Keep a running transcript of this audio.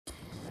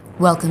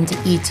Welcome to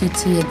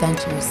E2T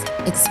Adventures.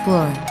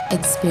 Explore,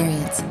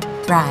 experience,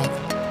 thrive,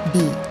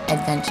 be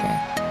adventure.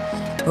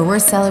 Where we're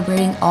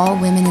celebrating all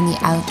women in the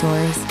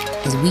outdoors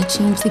as we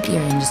change the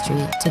gear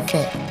industry to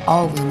fit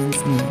all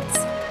women's needs.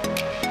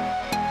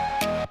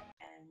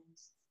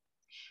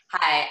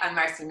 Hi, I'm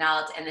Marcy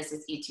Nalt, and this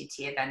is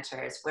E2T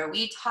Adventures, where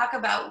we talk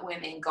about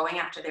women going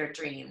after their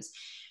dreams,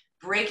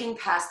 breaking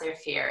past their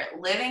fear,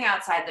 living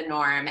outside the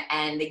norm,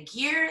 and the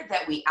gear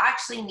that we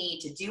actually need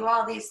to do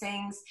all these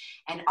things,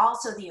 and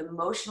also the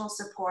emotional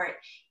support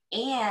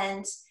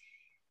and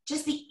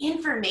just the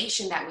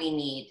information that we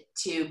need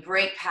to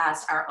break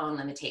past our own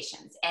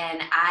limitations.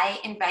 And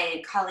I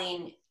invited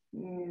Colleen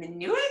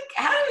Minuik.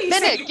 How do you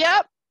say it?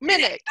 Yep,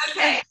 Minuik.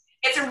 Okay.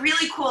 It's a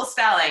really cool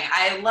spelling.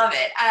 I love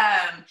it.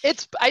 I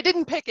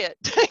didn't pick it.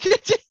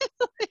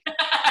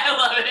 I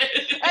love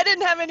it. I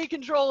didn't have any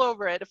control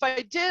over it. If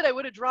I did, I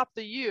would have dropped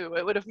the U.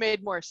 It would have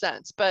made more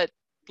sense. But,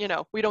 you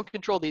know, we don't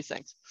control these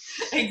things.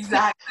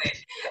 Exactly.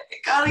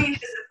 Colleen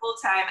is a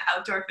full-time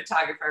outdoor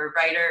photographer,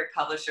 writer,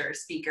 publisher,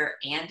 speaker,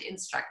 and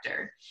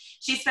instructor.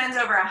 She spends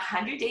over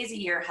 100 days a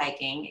year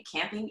hiking,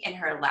 camping in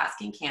her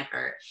Alaskan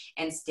camper,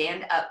 and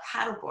stand-up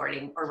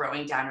paddleboarding or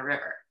rowing down a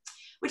river,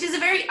 which is a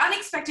very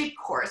unexpected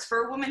course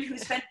for a woman who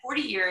spent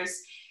 40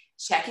 years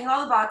checking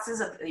all the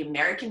boxes of the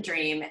American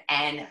dream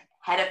and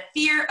had a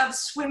fear of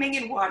swimming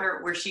in water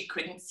where she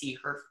couldn't see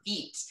her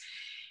feet.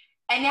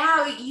 And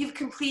now you've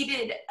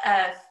completed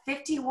a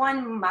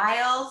 51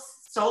 miles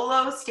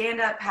solo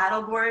stand-up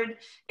paddleboard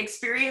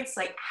experience.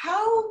 Like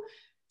how,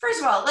 first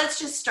of all, let's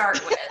just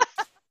start with,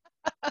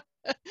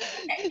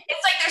 it's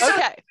like there's so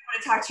much I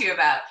want to talk to you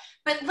about,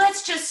 but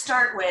let's just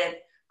start with,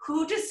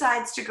 who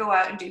decides to go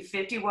out and do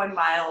 51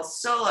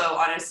 miles solo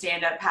on a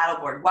stand-up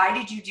paddleboard? Why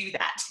did you do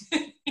that?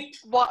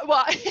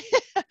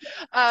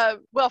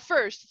 Well,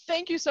 first,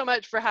 thank you so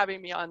much for having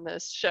me on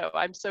this show.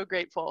 I'm so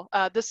grateful.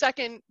 The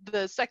second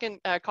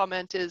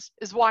comment is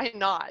why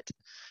not?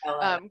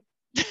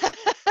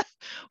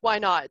 Why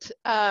not?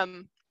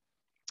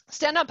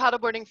 Stand-up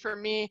paddleboarding for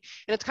me,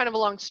 and it's kind of a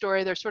long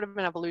story, there's sort of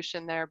an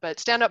evolution there, but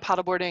stand-up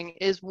paddleboarding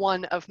is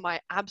one of my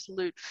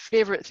absolute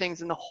favorite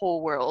things in the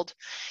whole world.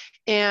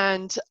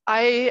 And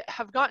I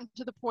have gotten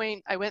to the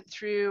point, I went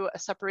through a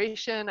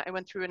separation, I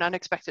went through an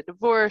unexpected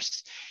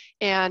divorce,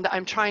 and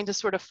I'm trying to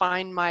sort of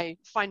find my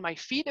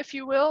feet, if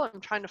you will.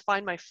 I'm trying to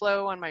find my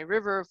flow on my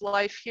river of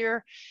life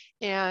here.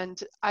 And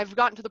I've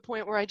gotten to the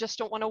point where I just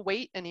don't want to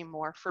wait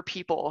anymore for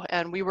people.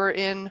 And we were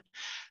in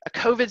a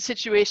COVID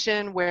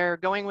situation where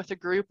going with a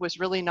group was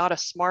really not a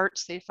smart,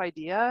 safe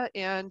idea.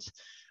 And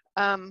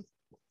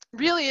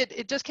really,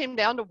 it just came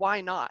down to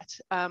why not.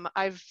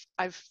 I've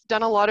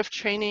done a lot of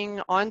training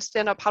on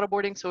stand-up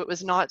paddleboarding, so it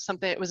was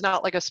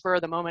not like a spur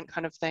of the moment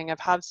kind of thing. I've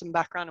had some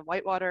background in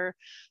whitewater,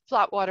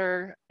 flat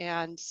water,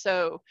 and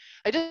so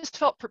I just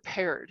felt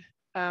prepared.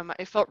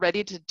 I felt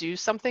ready to do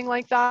something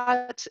like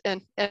that.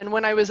 And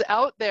when I was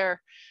out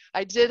there,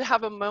 I did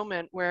have a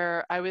moment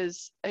where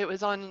it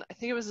was on, I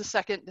think it was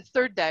the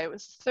third day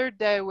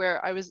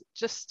where I was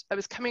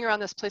coming around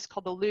this place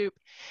called the Loop,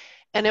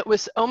 and it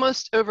was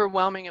almost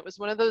overwhelming. It was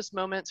one of those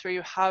moments where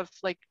you have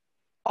like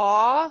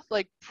awe,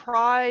 like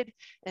pride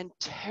and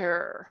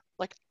terror.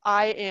 Like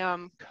I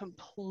am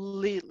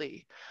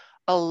completely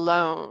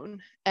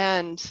alone.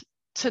 And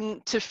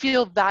to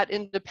feel that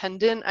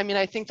independent, I mean,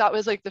 I think that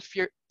was like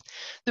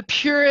the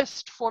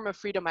purest form of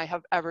freedom I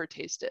have ever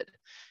tasted.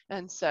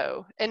 And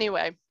so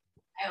anyway,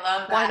 I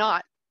love that. Why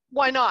not?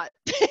 Why not?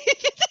 All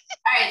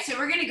right, so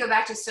we're going to go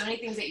back to so many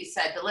things that you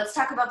said, but let's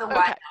talk about the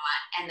why not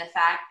and the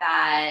fact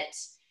that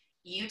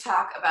you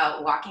talk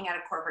about walking out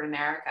of corporate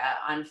America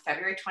on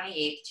February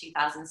 28th,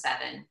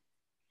 2007,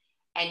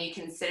 and you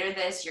consider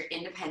this your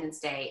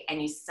Independence Day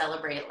and you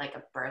celebrate it like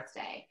a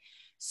birthday.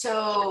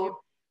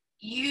 So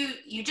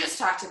you just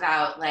talked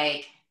about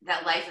like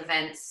that life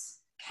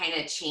events kind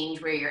of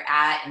change where you're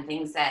at and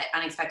things that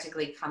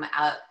unexpectedly come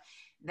up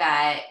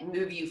that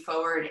move you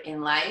forward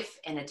in life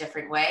in a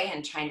different way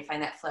and trying to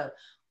find that flow.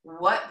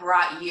 What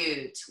brought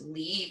you to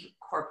leave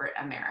corporate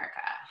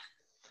America?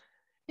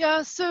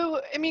 Yeah,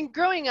 so I mean,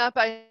 growing up,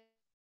 I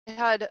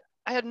had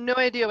no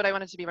idea what I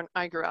wanted to be when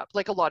I grew up,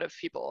 like a lot of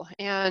people.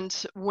 And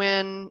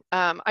when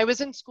I was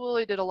in school,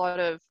 I did a lot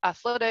of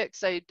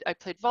athletics. I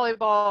played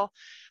volleyball.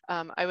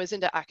 I was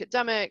into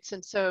academics,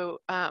 and so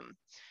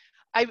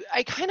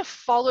I kind of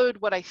followed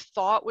what I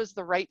thought was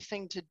the right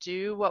thing to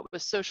do, what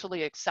was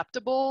socially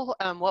acceptable,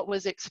 what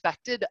was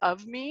expected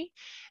of me,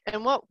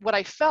 and what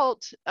I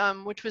felt,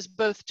 which was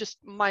both just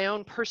my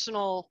own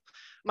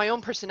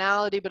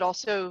personality, but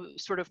also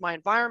sort of my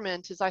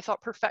environment, is I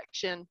thought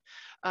perfection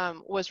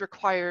was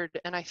required,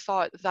 and I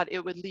thought that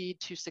it would lead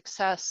to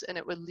success and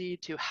it would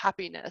lead to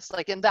happiness,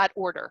 like in that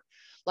order.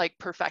 Like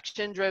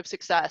perfection drove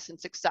success and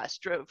success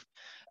drove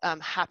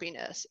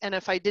happiness. And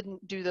if I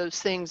didn't do those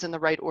things in the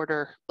right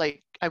order,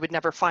 like I would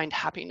never find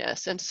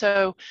happiness. And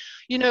so,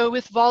 you know,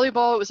 with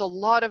volleyball, it was a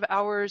lot of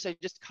hours. I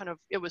just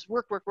it was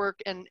work.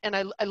 And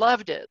I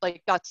loved it.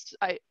 Like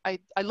I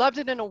loved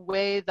it in a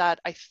way that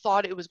I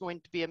thought it was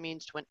going to be a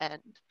means to an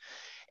end.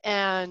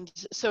 And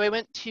so I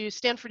went to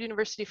Stanford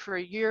University for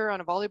a year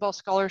on a volleyball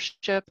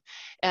scholarship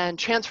and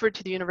transferred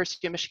to the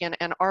University of Michigan,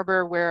 Ann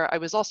Arbor, where I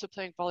was also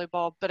playing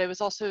volleyball, but I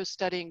was also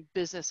studying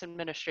business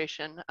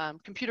administration,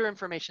 computer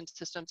information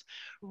systems,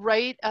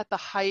 right at the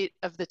height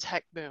of the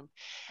tech boom.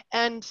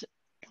 And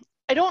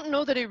I don't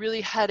know that I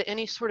really had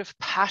any sort of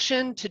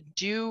passion to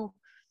do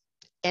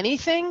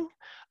anything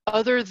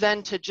other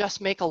than to just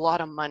make a lot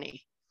of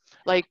money.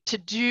 Like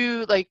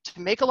to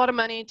make a lot of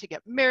money, to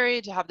get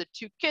married, to have the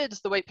 2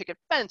 kids, the white picket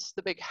fence,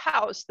 the big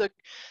house, the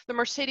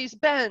Mercedes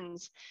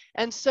Benz.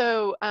 And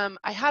so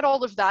I had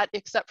all of that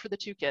except for the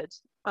 2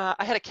 kids.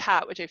 I had a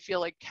cat, which I feel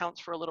like counts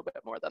for a little bit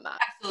more than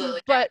that.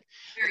 Absolutely. But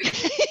very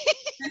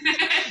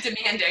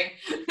demanding.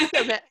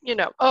 You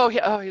know, oh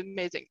yeah, oh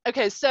amazing.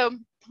 Okay, so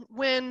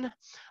when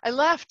I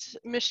left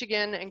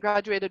Michigan and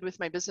graduated with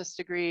my business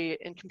degree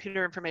in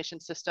computer information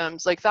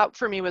systems, like that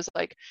for me was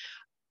like,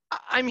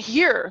 I'm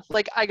here.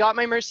 Like I got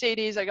my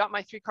Mercedes, I got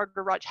my 3-car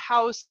garage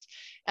house,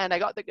 and I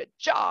got the good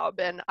job.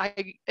 And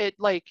it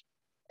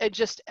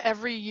just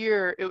every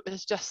year it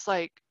was just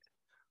like,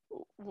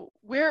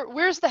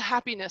 where's the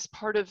happiness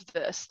part of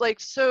this? Like,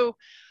 so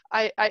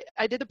I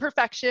did the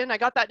perfection, I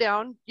got that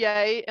down,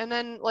 yay. And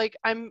then like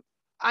I'm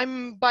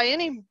by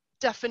any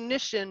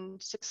definition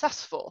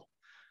successful.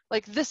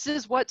 Like this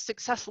is what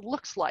success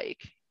looks like.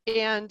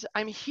 And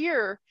I'm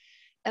here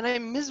and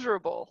I'm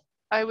miserable.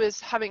 I was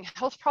having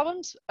health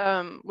problems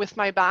with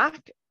my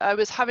back. I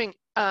was having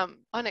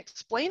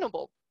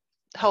unexplainable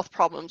health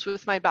problems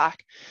with my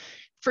back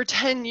for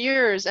 10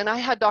 years. And I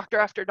had doctor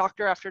after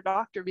doctor after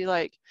doctor be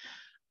like,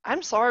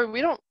 I'm sorry,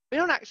 we don't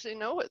actually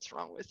know what's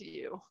wrong with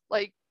you.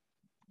 Like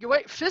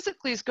what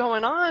physically is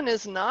going on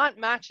is not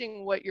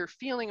matching what you're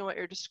feeling and what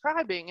you're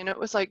describing. And it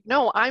was like,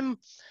 no, I'm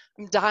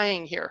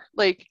dying here.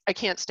 Like I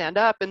can't stand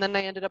up. And then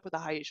I ended up with a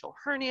hiatal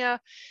hernia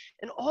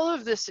and all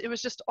of this, it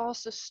was just all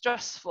so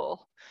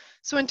stressful.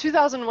 So in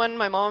 2001,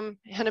 my mom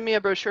handed me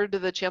a brochure to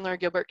the Chandler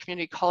Gilbert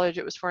Community College.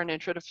 It was for an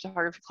intro to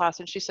photography class.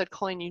 And she said,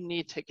 Colleen, you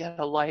need to get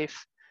a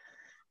life.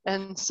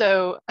 And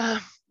so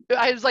I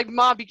was like,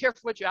 Mom, be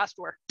careful what you asked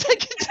for.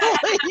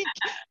 Like,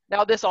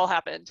 now this all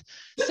happened.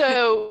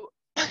 So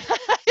like,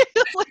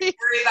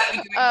 worry about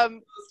you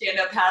doing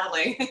stand-up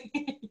paddling.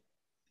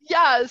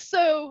 Yeah,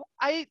 so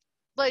I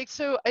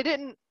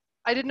didn't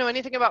know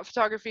anything about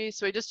photography,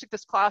 so I just took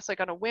this class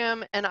like on a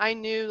whim, and I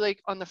knew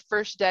like on the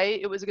first day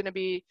it was going to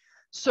be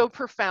so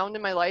profound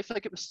in my life.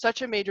 Like it was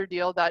such a major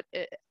deal that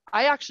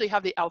I actually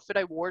have the outfit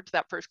I wore to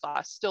that first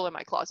class still in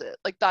my closet.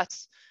 Like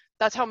that's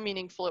how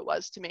meaningful it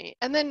was to me.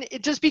 And then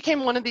it just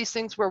became one of these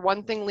things where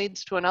one thing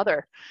leads to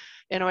another.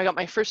 You know, I got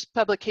my first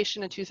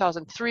publication in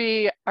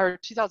 2003 or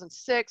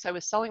 2006. I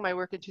was selling my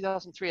work in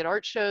 2003 at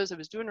art shows. I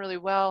was doing really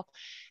well.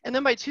 And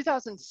then by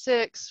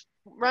 2006,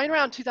 right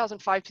around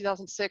 2005,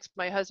 2006,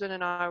 my husband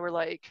and I were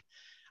like,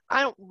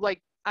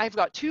 I've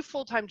got 2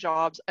 full-time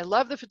jobs. I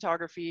love the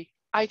photography.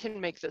 I can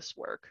make this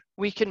work.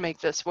 We can make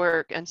this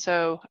work. And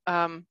so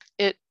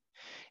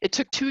it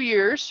took 2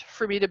 years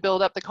for me to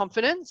build up the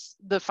confidence,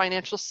 the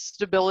financial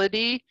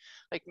stability,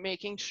 like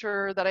making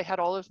sure that I had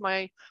all of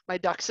my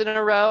ducks in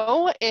a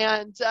row.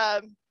 And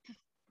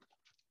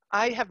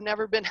I have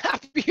never been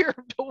happier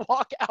to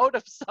walk out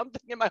of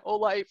something in my whole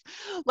life.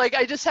 Like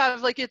I just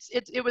have like,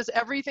 it was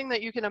everything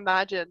that you can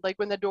imagine. Like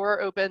when the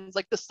door opens,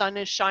 like the sun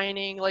is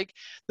shining, like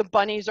the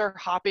bunnies are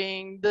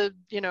hopping,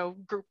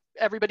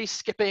 everybody's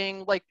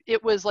skipping. Like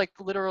it was like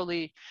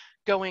literally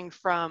going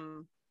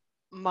from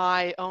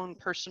my own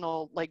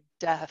personal like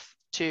death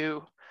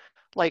to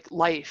like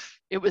life.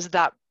 It was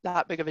that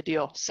big of a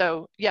deal.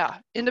 So yeah,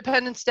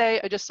 Independence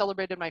Day, I just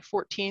celebrated my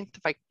 14th,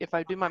 if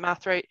I do my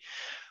math right,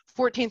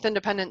 14th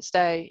Independence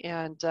Day,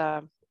 and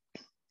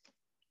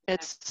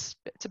it's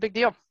a big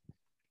deal.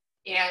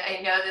 Yeah,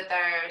 I know that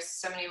there's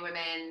so many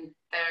women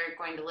that are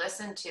going to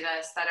listen to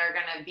this that are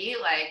going to be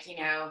like,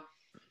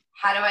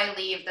 how do I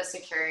leave the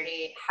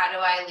security? How do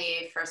I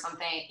leave for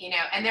something, and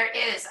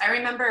I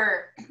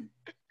remember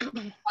 12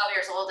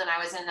 years old and I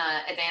was in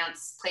an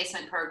advanced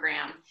placement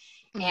program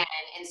and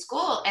in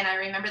school. And I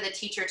remember the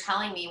teacher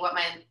telling me what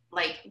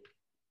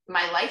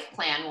my life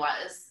plan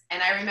was.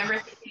 And I remember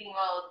thinking,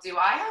 well, do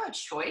I have a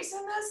choice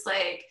in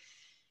this?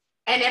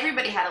 And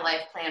everybody had a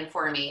life plan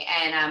for me.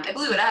 And I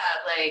blew it up.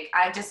 Like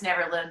I've just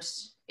never lived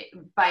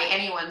by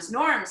anyone's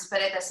norms.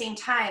 But at the same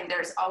time,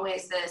 there's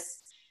always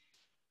this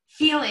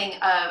feeling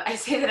of, I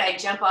say that I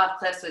jump off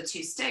cliffs with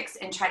 2 sticks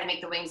and try to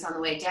make the wings on the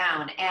way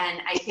down.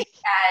 And I think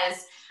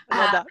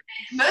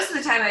most of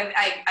the time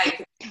I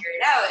could figure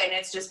it out, and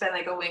it's just been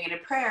like a wing and a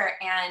prayer.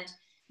 And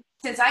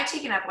since I've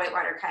taken up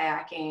whitewater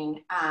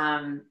kayaking,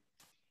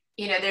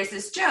 there's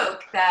this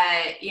joke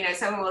that,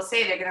 someone will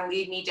say they're going to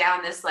lead me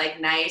down this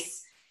like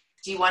nice,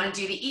 do you want to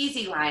do the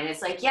easy line?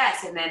 It's like,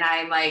 yes. And then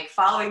I'm like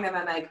following them.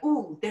 I'm like,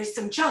 ooh, there's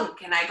some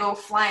junk. And I go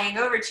flying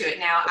over to it.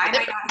 Now I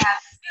might not have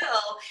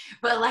skill,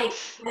 but like,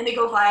 then they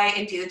go fly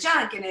and do the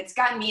junk. And it's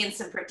gotten me in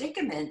some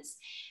predicaments.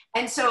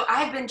 And so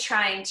I've been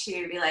trying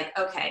to be like,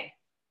 okay,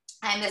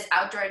 I'm this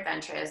outdoor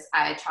adventurous.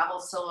 I travel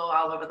solo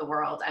all over the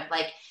world. I've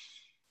like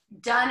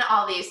done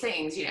all these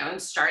things, you know,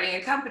 and starting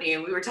a company,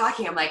 and we were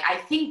talking, I'm like, I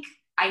think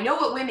I know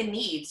what women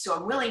need, so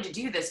I'm willing to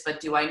do this, but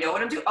do I know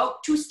what I'm doing? Oh,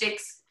 2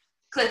 sticks,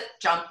 cliff,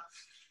 jump,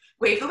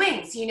 wave the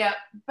wings, you know.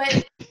 But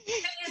the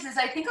thing is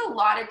I think a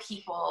lot of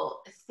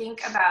people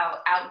think about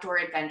outdoor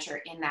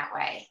adventure in that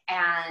way.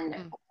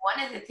 And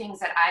one of the things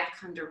that I've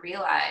come to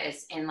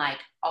realize in like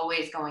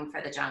always going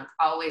for the junk,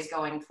 always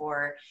going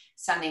for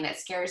something that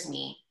scares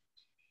me,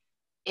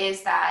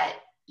 is that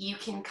you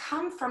can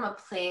come from a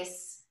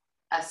place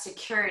of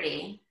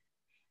security,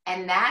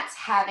 and that's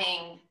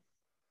having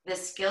the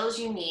skills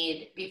you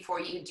need before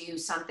you do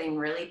something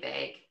really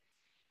big.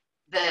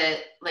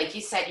 Like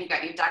you said, you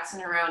got your ducks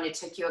in a row, and it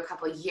took you a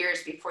couple of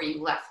years before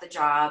you left the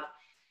job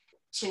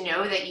to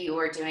know that you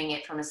were doing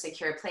it from a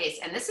secure place.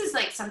 And this is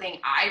like something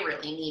I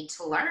really need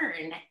to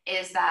learn,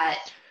 is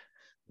that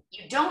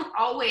you don't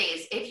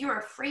always, if you're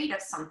afraid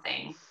of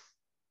something,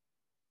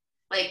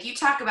 like you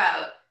talk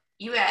about,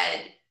 you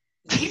had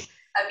years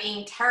of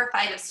being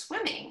terrified of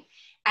swimming,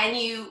 and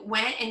you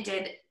went and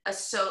did a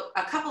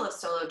couple of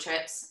solo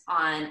trips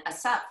on a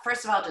SUP.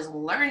 First of all, just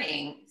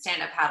learning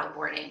stand-up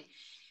paddleboarding.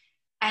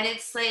 And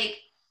it's like,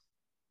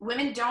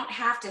 women don't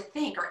have to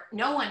think, or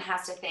no one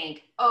has to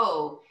think,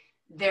 oh,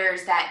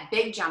 there's that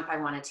big jump I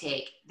want to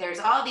take. There's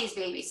all these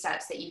baby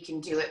steps that you can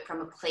do it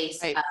from a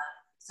place of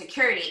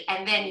security.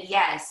 And then,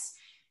 yes,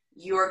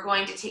 you're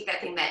going to take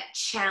that thing that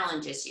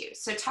challenges you.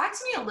 So talk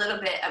to me a little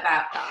bit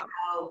about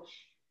how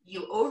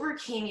you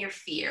overcame your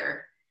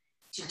fear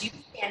to do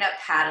stand-up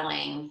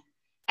paddling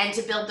and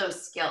to build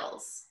those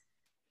skills.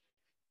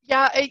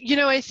 Yeah,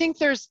 I think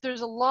there's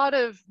a lot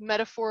of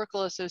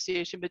metaphorical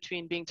association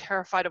between being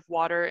terrified of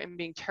water and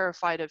being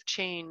terrified of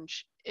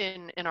change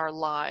in our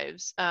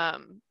lives.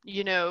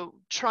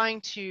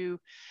 Trying to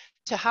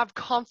have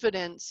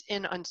confidence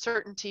in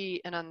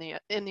uncertainty and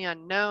in the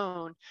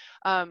unknown,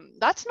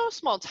 that's no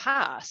small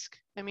task.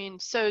 I mean,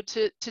 so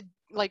to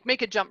like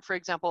make a jump, for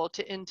example,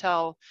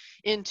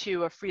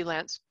 into a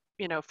freelance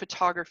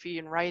photography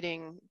and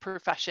writing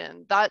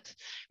profession, that's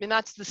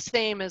the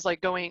same as like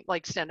going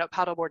like stand-up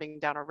paddleboarding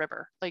down a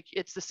river. Like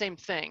it's the same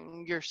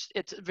thing.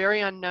 It's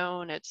very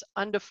unknown, it's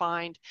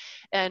undefined.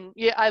 And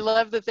yeah, I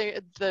love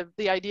the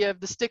idea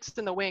of the sticks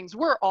and the wings.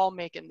 We're all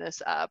making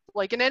this up.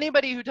 Like, and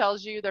anybody who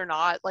tells you they're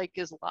not, like,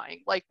 is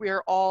lying. Like,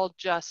 we're all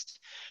just,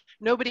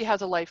 nobody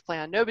has a life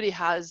plan, nobody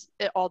has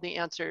all the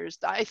answers.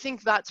 I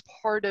think that's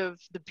part of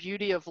the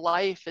beauty of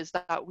life, is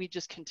that we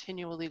just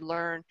continually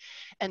learn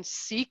and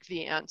seek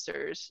the answers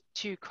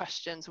to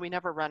questions. We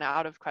never run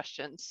out of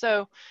questions.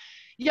 So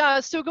yeah,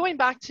 so going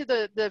back to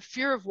the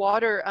fear of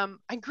water,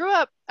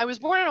 I was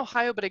born in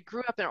Ohio, but I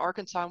grew up in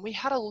Arkansas, and we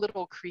had a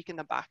little creek in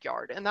the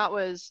backyard, and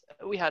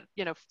we had,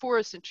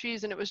 forests and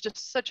trees, and it was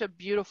just such a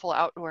beautiful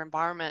outdoor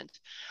environment.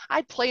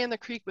 I'd play in the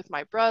creek with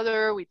my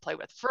brother, we'd play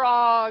with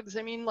frogs.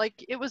 I mean,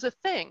 like, it was a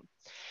thing.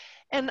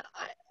 And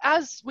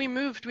as we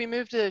moved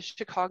to the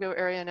Chicago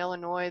area in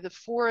Illinois, the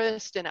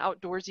forest and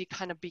outdoorsy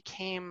kind of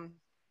became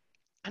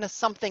kind of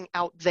something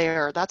out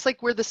there. That's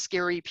like where the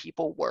scary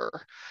people were.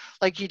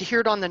 Like, you'd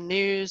hear it on the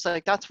news,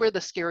 like that's where the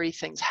scary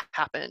things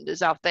happened,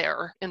 is out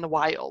there in the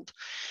wild.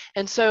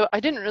 And so I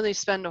didn't really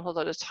spend a whole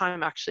lot of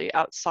time actually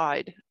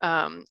outside,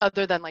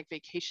 other than like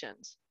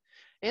vacations.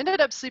 I ended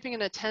up sleeping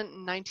in a tent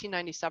in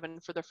 1997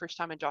 for the first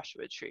time in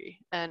Joshua Tree.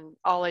 And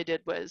all I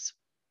did was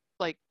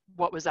like,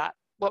 what was that?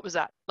 What was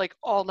that? Like,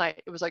 all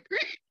night. It was like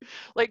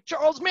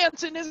Charles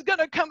Manson is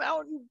gonna come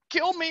out and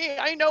kill me.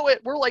 I know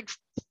it. We're like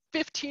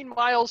 15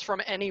 miles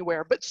from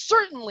anywhere, but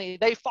certainly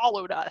they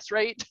followed us,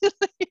 right?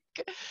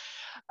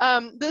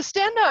 The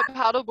stand-up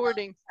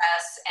paddleboarding.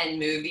 Press and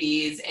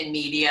movies and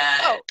media.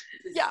 Oh,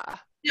 yeah.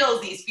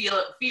 Fills these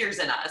fears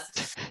in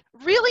us.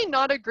 Really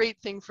not a great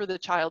thing for the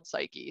child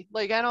psyche.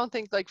 Like, I don't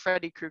think like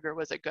Freddy Krueger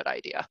was a good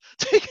idea.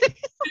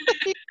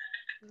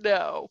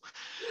 No.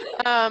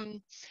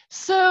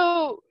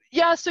 So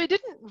I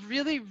didn't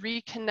really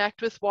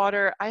reconnect with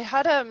water. I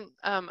had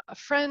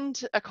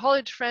a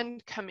college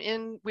friend come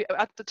in.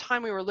 At the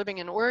time we were living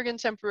in Oregon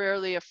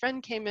temporarily. A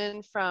friend came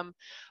in from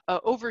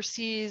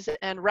overseas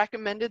and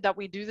recommended that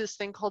we do this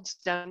thing called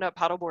stand-up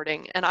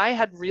paddleboarding. And I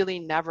had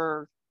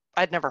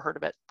I'd never heard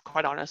of it,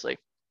 quite honestly,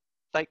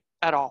 like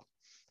at all.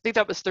 I think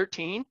that was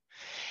 13.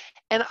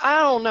 And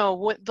I don't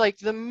know, like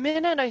the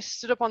minute I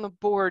stood up on the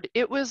board,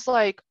 it was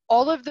like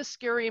all of the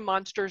scary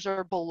monsters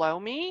are below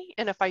me.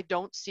 And if I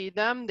don't see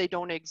them, they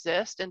don't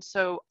exist. And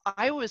so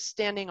I was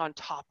standing on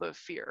top of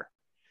fear.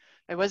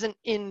 I wasn't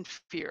in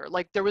fear.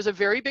 Like, there was a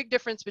very big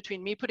difference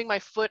between me putting my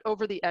foot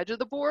over the edge of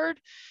the board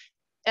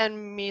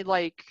and me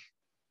like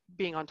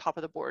being on top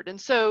of the board. And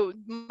so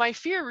my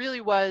fear really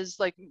was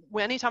like,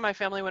 anytime my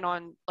family went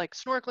on like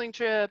snorkeling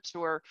trips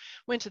or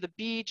went to the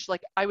beach,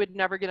 like I would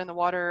never get in the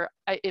water.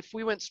 If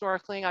we went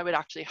snorkeling, I would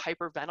actually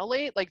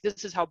hyperventilate. Like,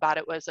 this is how bad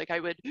it was. Like,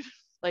 I would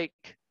like,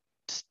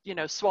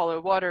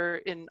 swallow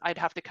water and I'd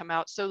have to come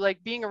out. So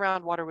like, being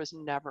around water was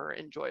never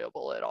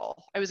enjoyable at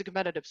all. I was a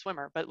competitive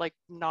swimmer, but like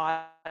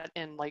not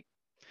in like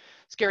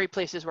scary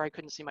places where I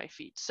couldn't see my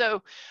feet.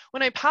 So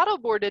when I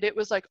paddleboarded, it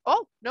was like,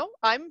 oh no,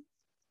 I'm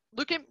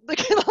look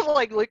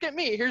at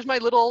me. Here's my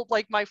little,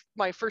 like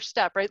my first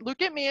step, right?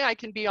 Look at me. I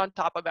can be on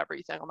top of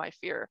everything on my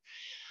fear.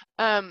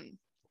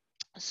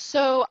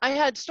 So I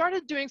had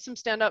started doing some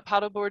stand-up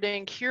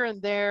paddleboarding here and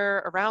there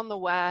around the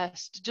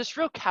West, just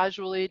real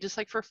casually, just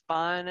like for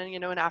fun and,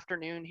 an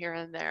afternoon here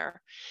and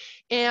there.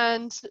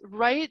 And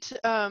right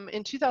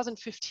in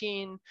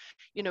 2015,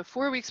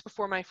 4 weeks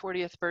before my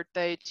 40th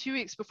birthday, 2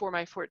 weeks before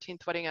my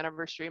 14th wedding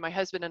anniversary, my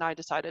husband and I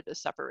decided to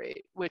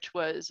separate, which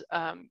was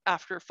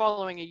after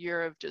following a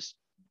year of just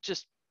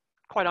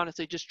quite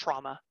honestly, just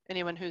trauma.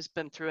 Anyone who's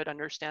been through it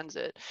understands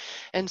it.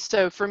 And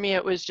so for me,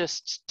 it was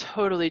just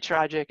totally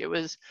tragic.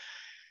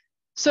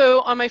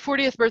 So on my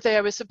 40th birthday,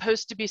 I was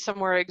supposed to be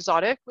somewhere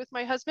exotic with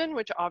my husband,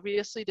 which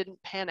obviously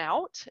didn't pan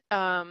out.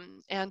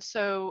 And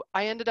so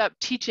I ended up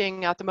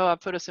teaching at the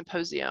Moab Photo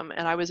Symposium,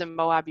 and I was in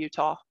Moab,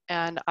 Utah.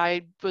 And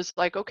I was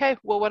like, okay,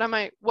 well, what am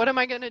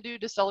I going to do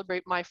to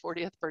celebrate my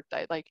 40th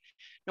birthday? Like,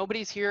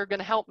 nobody's here going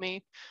to help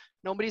me.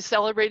 Nobody's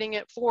celebrating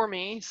it for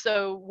me.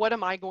 So what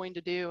am I going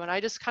to do? And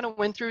I just kind of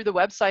went through the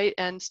website,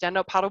 and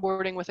stand-up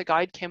paddleboarding with a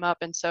guide came up.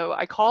 And so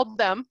I called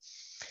them.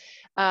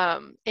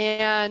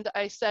 And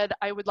I said,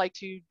 I would like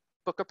to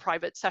book a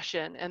private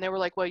session. And they were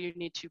like, well, you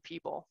need 2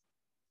 people.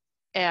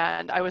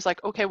 And I was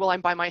like, okay, well,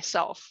 I'm by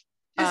myself.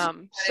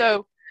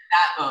 So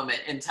that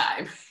moment in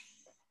time.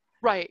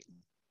 Right.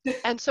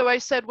 And so I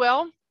said,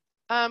 well,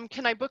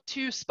 can I book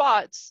 2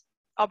 spots?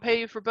 I'll pay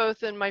you for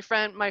both. And my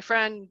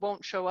friend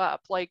won't show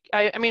up. Like,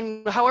 I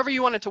mean, however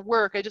you want it to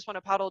work, I just want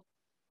to paddle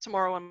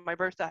tomorrow on my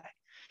birthday.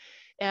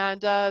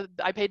 And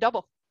I paid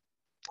double.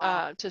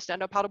 To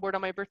stand up paddleboard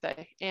on my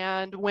birthday.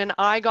 And when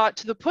I got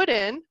to the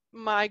put-in,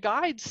 my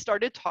guides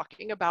started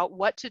talking about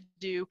what to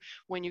do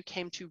when you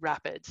came to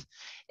rapids.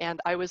 And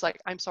I was like,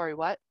 I'm sorry,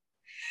 what?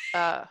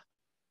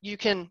 You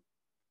can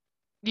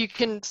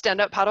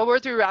stand up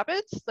paddleboard through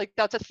rapids? Like,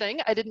 that's a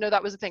thing? I didn't know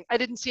that was a thing. I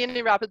didn't see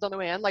any rapids on the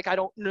way in. Like, I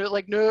don't know,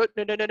 like, no.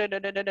 And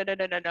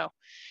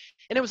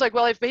it was like,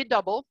 well, I've paid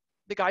double.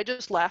 The guy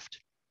just left.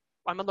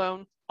 I'm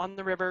alone on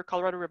the river,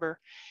 Colorado River.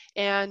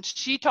 And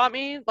she taught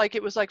me, like,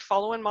 it was like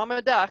following Mama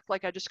Duck.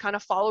 Like, I just kind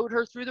of followed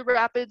her through the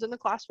rapids and the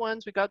class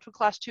 1s. We got to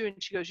class 2 and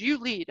she goes, you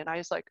lead. And I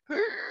was like,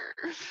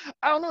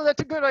 I don't know,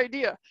 that's a good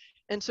idea.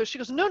 And so she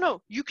goes,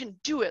 no, you can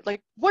do it.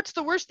 Like, what's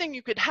the worst thing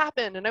you could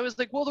happen? And I was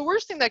like, well, the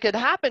worst thing that could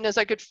happen is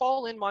I could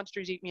fall in,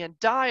 monsters eat me, and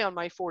die on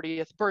my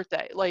 40th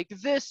birthday. Like,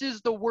 this is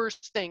the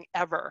worst thing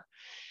ever.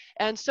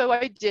 And so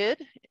I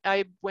did.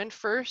 I went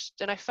first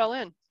and I fell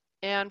in.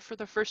 And for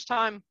the first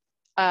time,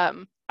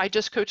 I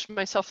just coached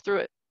myself through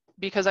it,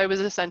 because I was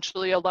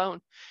essentially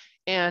alone.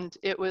 And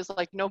it was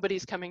like,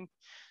 nobody's coming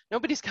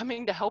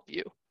to help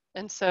you.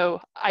 And so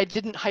I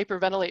didn't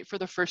hyperventilate for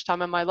the first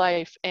time in my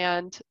life.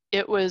 And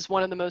it was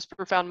one of the most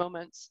profound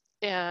moments.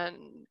 And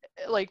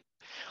like,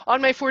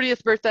 on my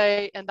 40th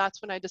birthday, and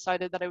that's when I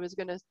decided that I was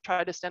going to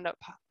try to stand up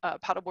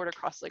paddleboard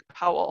across Lake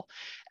Powell,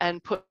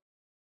 and put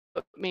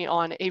me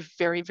on a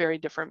very, very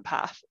different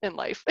path in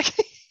life.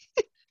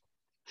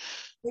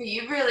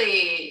 You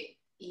really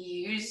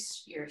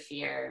used your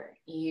fear,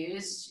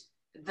 used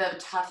the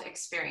tough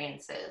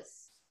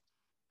experiences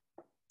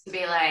to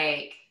be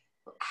like,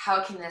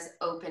 how can this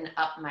open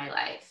up my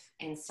life,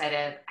 instead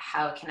of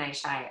how can I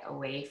shy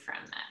away from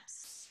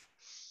this?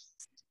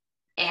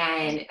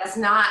 And that's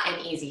not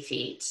an easy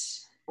feat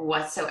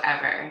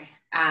whatsoever.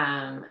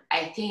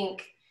 I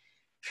think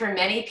for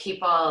many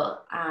people,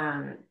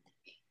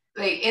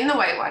 like in the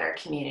whitewater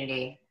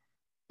community,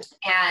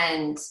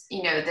 and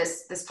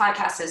this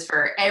podcast is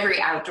for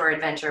every outdoor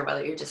adventure,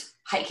 whether you're just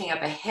hiking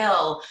up a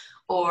hill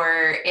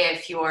or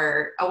if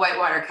you're a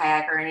whitewater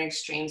kayak or an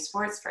extreme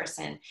sports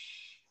person.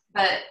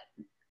 But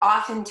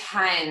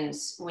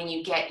oftentimes when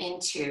you get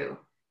into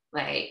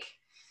like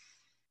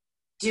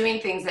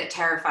doing things that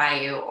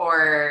terrify you,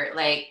 or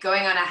like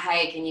going on a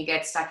hike and you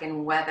get stuck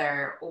in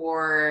weather,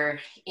 or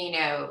in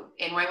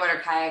whitewater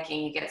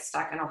kayaking you get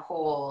stuck in a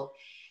hole,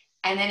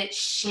 and then it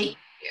shakes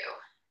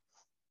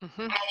you.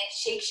 Mm-hmm. And it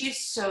shakes you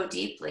so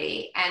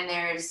deeply, and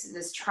there's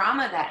this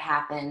trauma that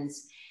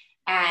happens,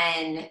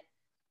 and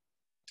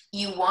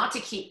you want to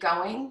keep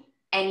going,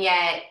 and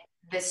yet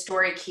the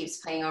story keeps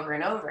playing over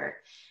and over.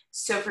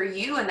 So for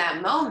you in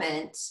that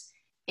moment,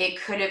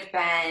 it could have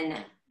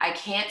been, I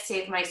can't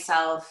save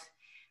myself.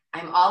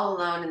 I'm all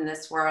alone in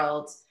this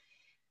world.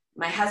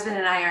 My husband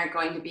and I aren't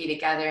going to be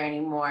together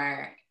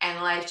anymore,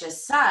 and life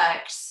just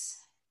sucks.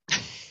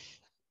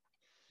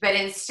 But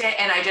instead,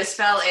 and I just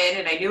fell in,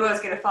 and I knew I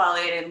was going to fall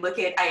in, and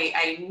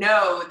I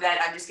know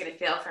that I'm just going to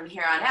fail from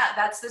here on out.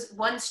 That's this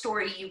one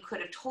story you could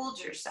have told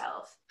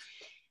yourself.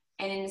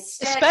 And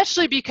instead,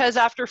 especially because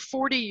after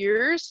 40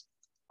 years,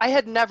 I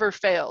had never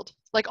failed.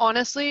 Like,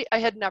 honestly, I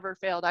had never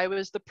failed. I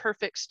was the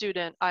perfect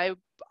student. I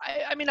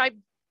mean, I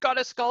got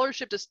a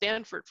scholarship to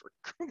Stanford, for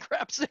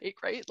crap's sake,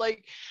 right?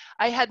 Like,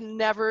 I had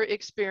never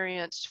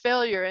experienced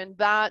failure, and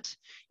that,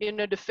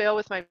 to fail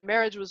with my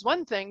marriage was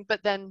one thing,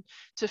 but then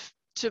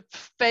to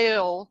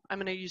fail, I'm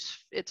going to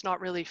use, it's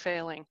not really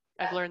failing.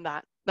 I've learned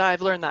that.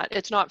 I've learned that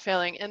it's not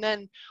failing. And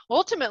then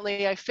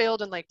ultimately I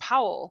failed in Lake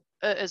Powell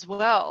as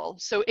well.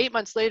 So 8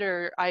 months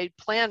later, I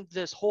planned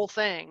this whole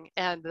thing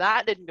and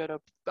that didn't go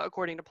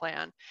according to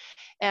plan.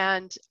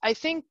 And I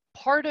think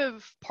part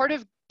of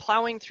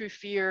plowing through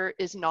fear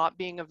is not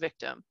being a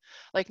victim,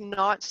 like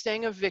not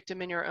staying a victim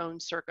in your own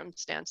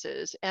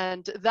circumstances.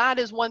 And that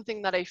is one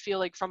thing that I feel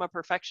like from a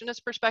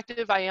perfectionist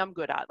perspective, I am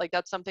good at. Like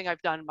that's something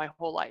I've done my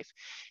whole life,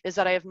 is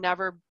that I have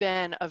never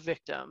been a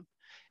victim.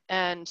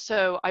 And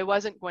so I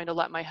wasn't going to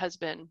let my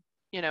husband,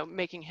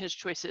 making his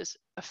choices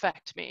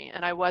affect me.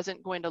 And I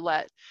wasn't going to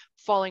let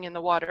falling in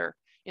the water,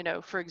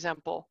 for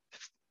example,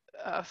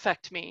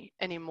 affect me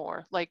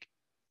anymore. Like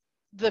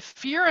the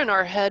fear in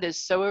our head is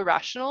so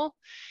irrational.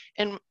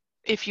 And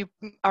if you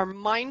are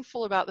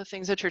mindful about the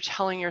things that you're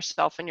telling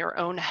yourself in your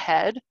own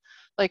head,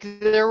 like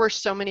there were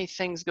so many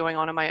things going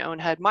on in my own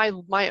head.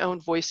 My own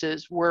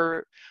voices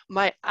were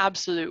my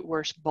absolute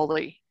worst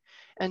bully.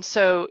 And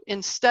so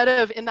instead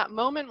of, in that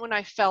moment when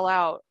I fell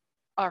out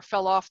or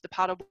fell off the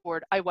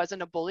paddleboard, I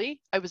wasn't a bully,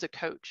 I was a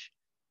coach.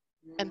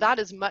 And that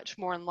is much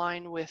more in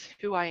line with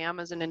who I am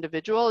as an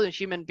individual, as a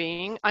human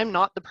being. I'm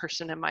not the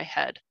person in my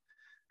head.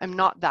 I'm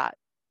not that.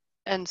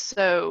 And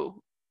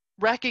so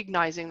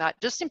recognizing that,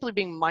 just simply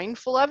being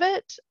mindful of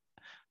it,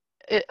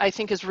 I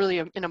think is really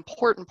an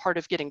important part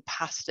of getting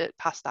past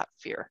that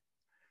fear.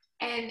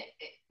 And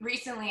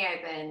recently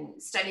I've been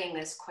studying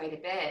this quite a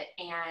bit,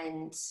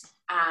 and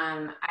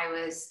I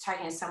was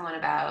talking to someone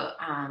about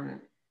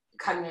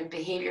cognitive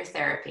behavior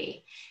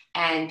therapy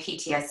and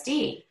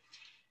PTSD.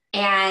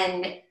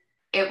 And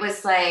it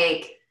was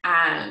like,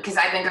 because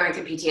I've been going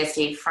through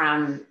PTSD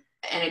from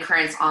an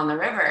occurrence on the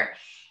river.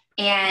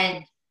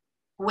 And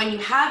when you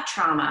have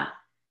trauma,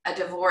 a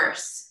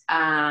divorce,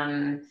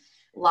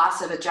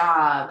 loss of a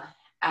job,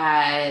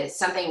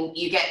 something,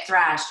 you get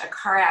thrashed, a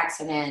car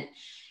accident,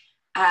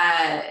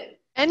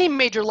 any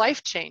major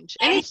life change,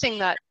 anything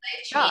that,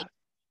 yeah.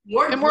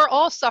 And we're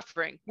all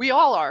suffering. We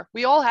all are.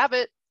 We all have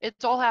it.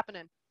 It's all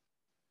happening.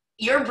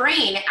 Your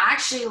brain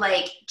actually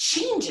like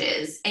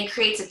changes and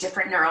creates a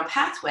different neural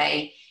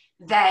pathway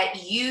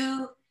that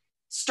you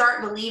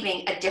start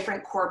believing a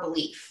different core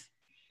belief.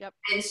 Yep.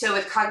 And so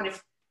with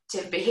cognitive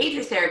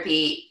behavior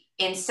therapy,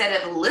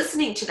 instead of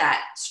listening to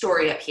that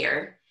story up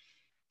here,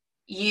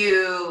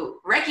 you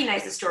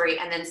recognize the story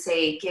and then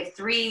say, give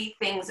 3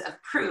 things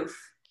of proof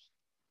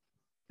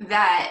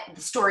that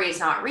the story is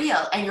not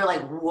real. And you're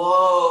like,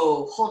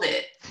 whoa, hold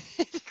it.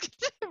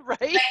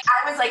 Right? Like,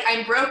 I was like,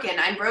 I'm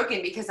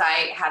broken because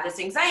I have this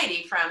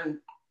anxiety from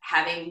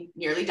having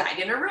nearly died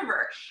in a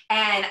river,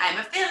 and I'm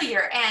a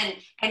failure.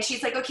 And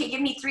she's like, okay,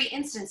 give me 3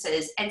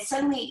 instances. And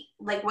suddenly,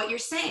 like what you're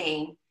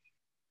saying,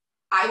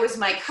 I was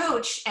my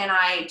coach, and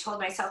I told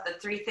myself the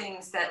 3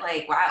 things that,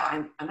 like, wow,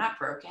 I'm not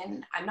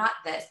broken. I'm not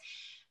this.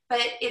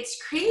 But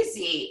it's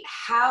crazy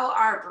how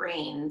our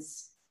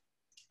brains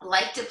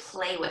like to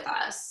play with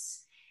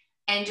us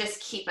and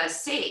just keep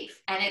us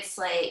safe. And it's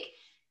like,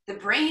 the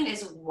brain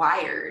is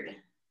wired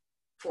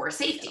for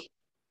safety.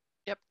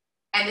 Yep.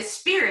 And the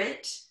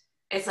spirit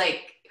is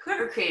like,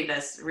 whoever created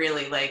us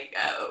really, like,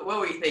 what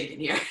were you thinking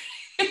here?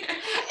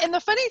 And the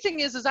funny thing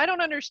is I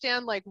don't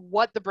understand like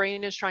what the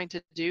brain is trying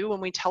to do when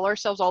we tell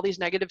ourselves all these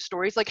negative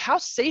stories. Like, how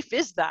safe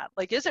is that?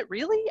 Like, is it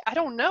really? I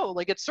don't know.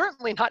 Like, it's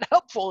certainly not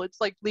helpful.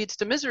 It's like leads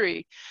to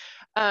misery.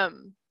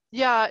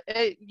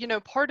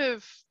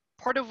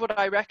 Part of what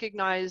I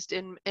recognized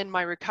in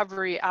my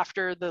recovery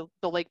after the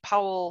Lake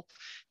Powell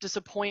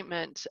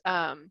disappointment,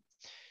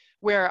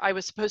 where I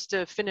was supposed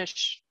to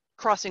finish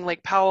crossing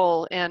Lake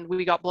Powell, and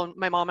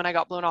my mom and I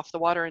got blown off the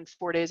water in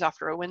 4 days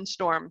after a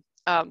windstorm.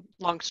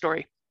 Long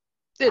story.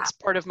 It's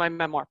part of my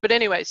memoir. But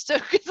anyway, so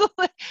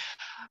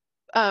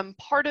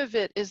part of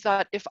it is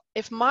that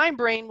if my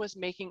brain was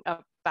making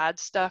up bad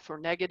stuff or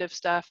negative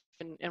stuff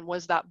and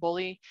was that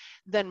bully,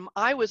 then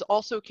I was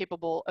also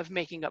capable of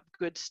making up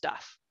good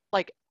stuff.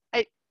 Like,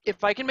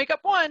 if I can make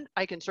up one,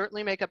 I can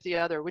certainly make up the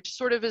other, which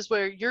sort of is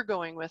where you're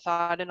going with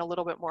that in a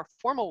little bit more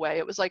formal way.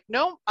 It was like,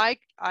 no,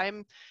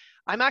 I'm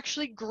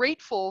actually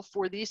grateful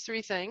for these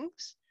 3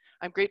 things.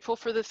 I'm grateful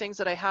for the things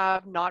that I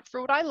have, not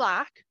for what I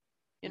lack,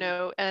 and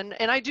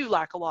I do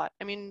lack a lot.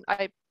 I mean,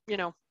 I'm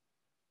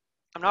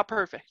not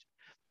perfect,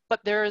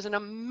 but there is an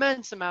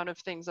immense amount of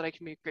things that I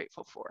can be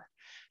grateful for.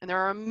 And there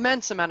are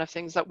immense amount of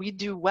things that we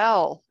do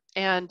well.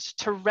 And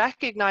to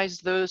recognize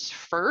those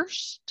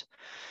first,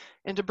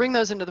 and to bring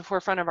those into the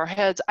forefront of our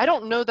heads. I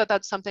don't know that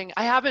that's something,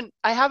 I haven't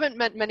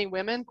met many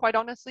women, quite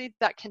honestly,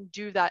 that can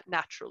do that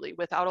naturally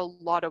without a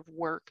lot of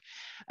work.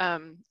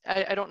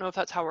 I don't know if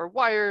that's how we're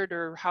wired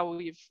or how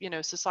we've,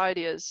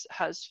 society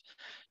has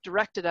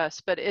directed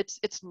us, but it's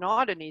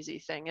not an easy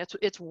thing.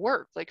 It's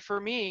work. Like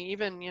for me,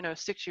 even,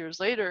 6 years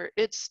later,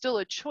 it's still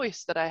a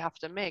choice that I have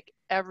to make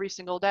every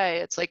single day.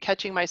 It's like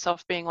catching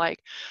myself being like,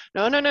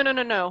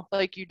 no.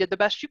 Like, you did the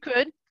best you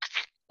could.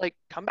 Like,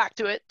 come back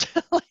to it.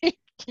 Like,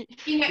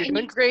 you're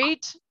doing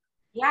great.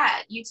 Yeah,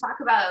 you talk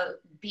about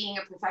being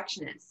a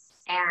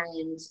perfectionist,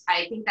 and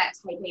I think that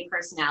type A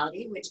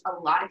personality, which a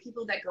lot of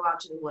people that go out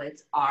to the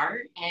woods are,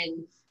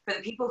 and For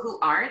the people who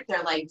aren't,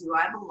 they're like, do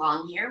I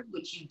belong here?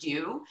 Which you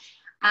do.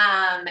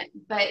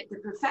 But the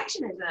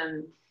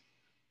perfectionism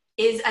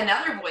is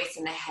another voice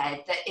in the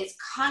head that is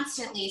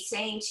constantly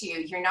saying to you,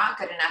 you're not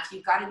good enough.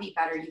 You've got to be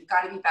better. You've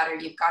got to be better.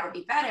 You've got to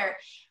be better.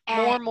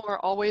 And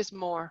More, always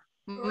more,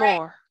 right.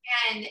 more.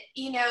 And,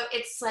 you know,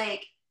 it's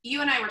like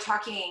you and I were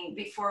talking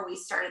before we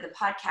started the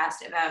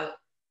podcast about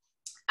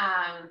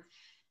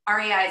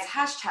REI's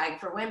hashtag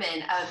for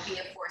women of be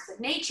a force of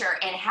nature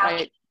and how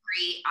Right.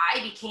 angry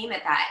I became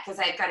at that because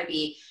I've got to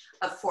be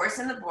a force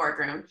in the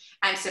boardroom.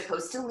 I'm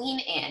supposed to lean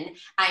in.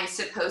 I'm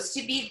supposed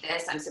to be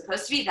this. I'm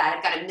supposed to be that.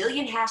 I've got a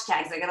million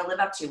hashtags I got to live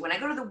up to. When I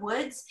go to the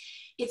woods,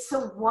 it's the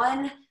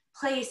one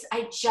place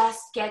I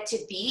just get to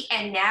be.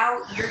 And now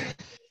you're going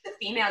to the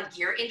female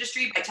gear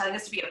industry by telling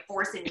us to be a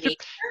force in nature.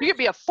 You could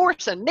be a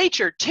force in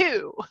nature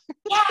too.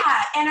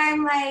 Yeah. And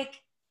I'm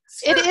like,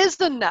 it is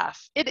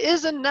enough. It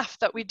is enough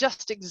that we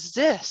just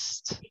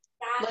exist.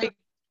 exactly.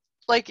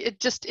 Like it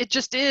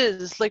just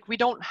is. Like we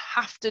don't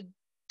have to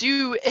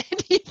do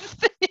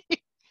anything.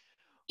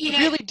 You know,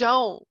 really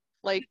don't.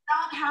 Like you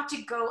don't have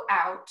to go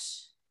out.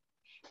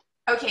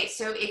 Okay,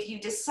 so if you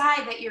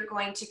decide that you're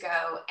going to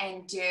go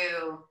and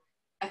do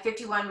a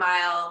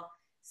 51-mile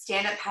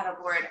stand-up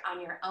paddleboard on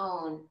your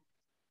own,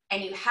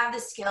 and you have the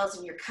skills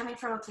and you're coming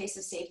from a place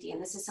of safety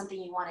and this is something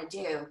you want to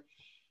do,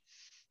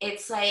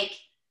 it's like,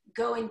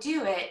 go and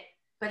do it,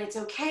 but it's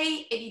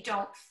okay if you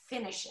don't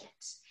finish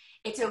it.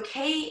 It's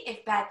okay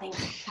if bad things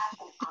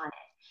happen on it.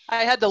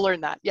 I had to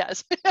learn that,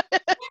 yes. Yeah,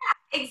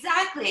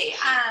 exactly.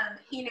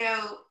 You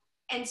know,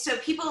 and so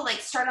people like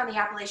start on the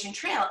Appalachian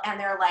Trail and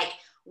they're like,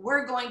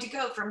 we're going to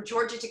go from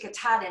Georgia to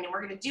Katahdin and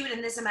we're going to do it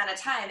in this amount of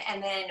time.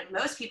 And then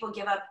most people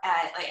give up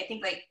at, like, I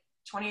think like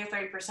 20 or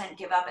 30%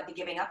 give up at the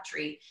giving up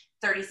tree,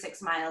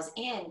 36 miles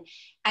in.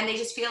 And they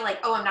just feel like,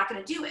 oh, I'm not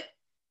going to do it.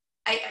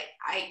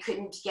 I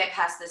couldn't get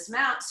past this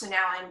mount. So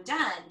now I'm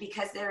done,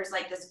 because there's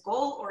like this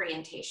goal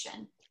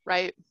orientation.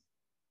 Right.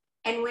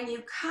 And when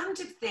you come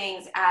to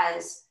things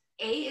as,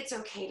 it's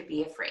okay to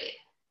be afraid.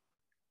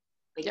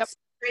 Like, yep.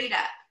 Straight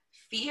up.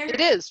 Fear.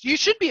 It is. You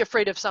should be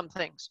afraid of some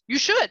things. You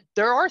should.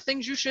 There are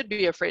things you should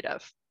be afraid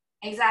of.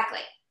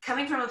 Exactly.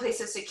 Coming from a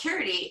place of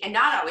security and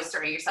not always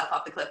throwing yourself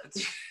off the cliff with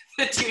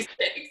the 2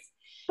 sticks.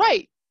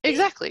 Right.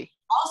 Exactly.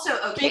 Also,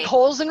 okay. Big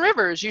holes in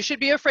rivers. You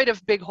should be afraid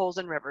of big holes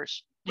in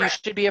rivers. You right.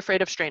 should be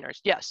afraid of strainers.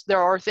 Yes, there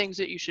are things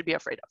that you should be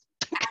afraid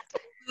of.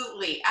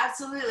 Absolutely.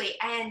 Absolutely.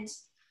 And,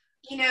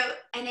 you know,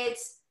 and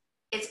it's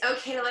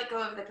okay to let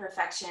go of the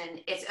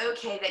perfection. It's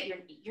okay that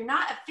you're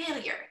not a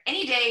failure.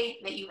 Any day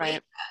that you wake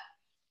up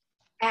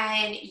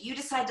and you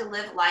decide to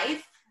live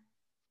life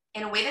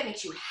in a way that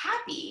makes you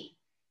happy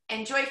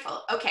and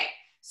joyful. Okay,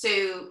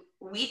 so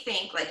we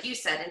think, like you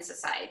said, in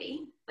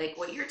society, like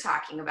what you're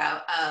talking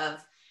about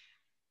of,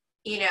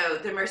 you know,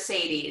 the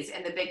Mercedes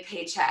and the big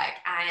paycheck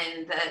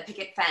and the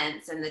picket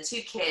fence and the 2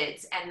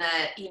 kids and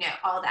the, you know,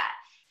 all that.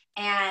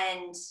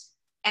 And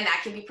that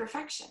can be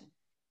perfection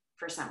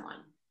for someone.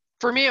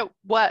 For me,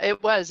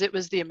 it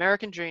was the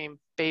American dream,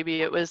 baby.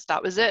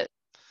 That was it.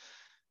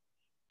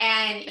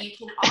 And you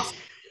can also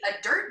be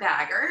a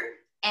dirtbagger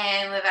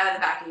and live out of the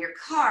back of your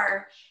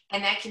car,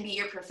 and that can be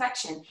your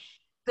perfection.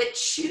 But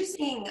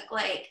choosing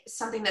like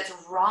something that's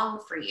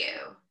wrong for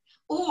you,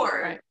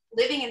 or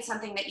living in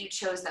something that you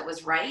chose that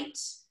was right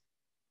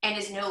and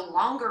is no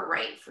longer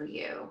right for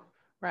you.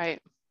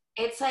 Right.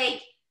 It's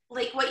like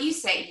what you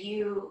say,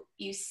 you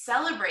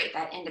celebrate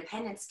that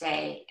Independence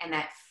Day and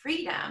that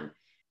freedom.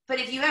 But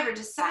if you ever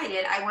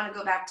decided, I want to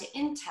go back to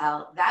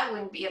Intel, that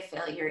wouldn't be a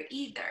failure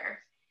either.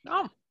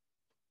 No.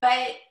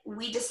 But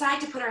we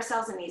decide to put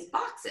ourselves in these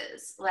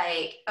boxes,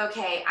 like,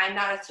 okay, I'm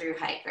not a through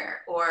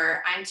hiker,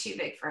 or I'm too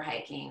big for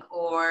hiking,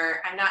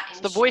 or I'm not. It's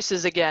the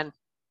voices again.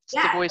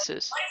 It's the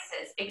voices.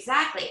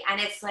 Exactly. And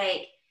it's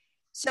like,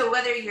 so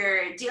whether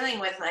you're dealing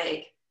with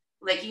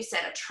like you said,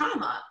 a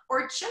trauma,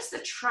 or just the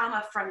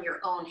trauma from your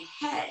own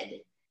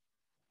head,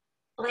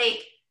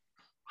 like,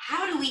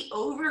 how do we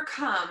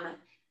overcome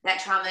that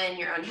trauma in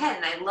your own head?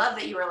 And I love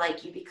that you were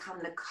like, you become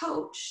the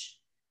coach.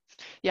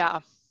 Yeah,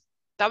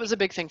 that was a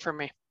big thing for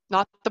me.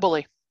 Not the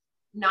bully.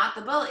 Not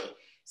the bully.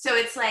 So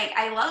it's like,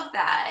 I love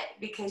that,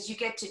 because you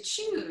get to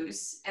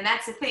choose. And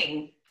that's the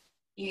thing.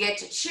 You get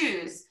to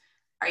choose.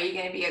 Are you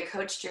going to be a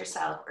coach to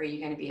yourself, or are you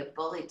going to be a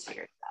bully to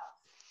yourself?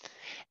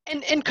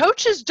 And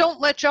coaches don't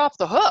let you off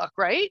the hook,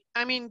 right?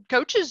 I mean,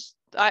 coaches,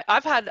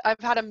 I've had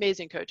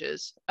amazing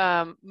coaches.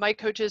 My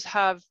coaches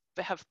have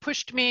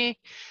pushed me.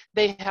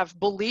 They have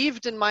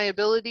believed in my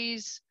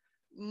abilities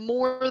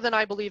more than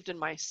I believed in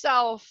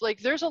myself. Like,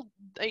 there's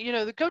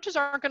the coaches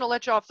aren't going to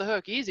let you off the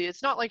hook easy.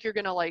 It's not like you're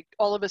going to, like,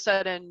 all of a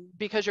sudden,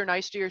 because you're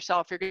nice to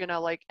yourself, you're going to,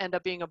 like, end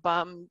up being a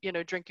bum,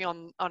 drinking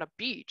on a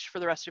beach for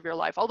the rest of your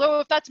life.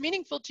 Although if that's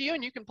meaningful to you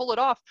and you can pull it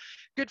off,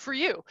 good for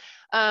you.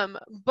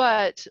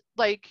 But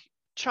like,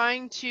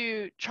 trying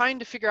to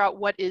figure out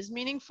what is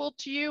meaningful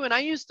to you. And I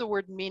use the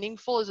word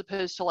meaningful as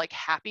opposed to like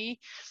happy.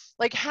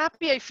 Like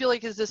happy, I feel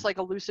like is this like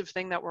elusive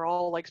thing that we're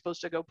all like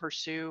supposed to go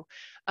pursue.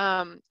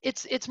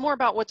 It's more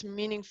about what's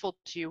meaningful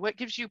to you, what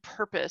gives you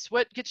purpose,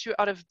 what gets you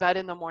out of bed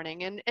in the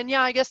morning. And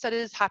yeah, I guess that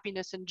is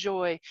happiness and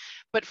joy,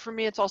 but for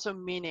me, it's also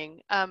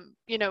meaning.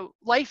 You know,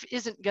 life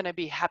isn't going to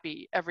be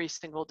happy every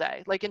single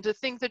day. Like, and to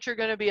think that you're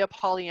going to be a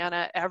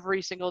Pollyanna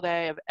every single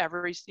day of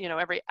every, you know,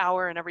 every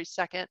hour and every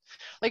second,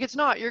 like it's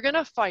not. You're going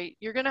to fight.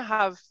 You're going to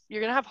have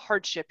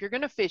hardship. You're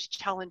going to face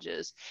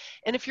challenges.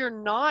 And if you're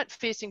not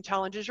facing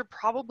challenges, you're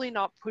probably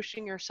not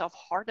pushing yourself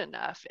hard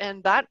enough.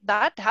 And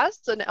that has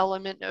an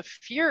element of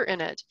fear in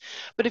it.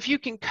 But if you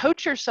can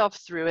coach yourself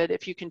through it,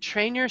 if you can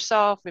train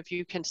yourself, if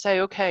you can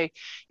say, okay,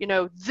 you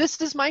know, this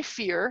is my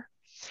fear,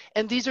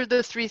 and these are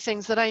the 3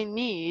 things that I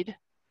need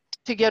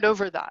to get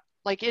over that.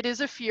 Like it is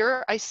a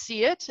fear, I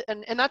see it.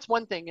 And that's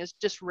one thing, is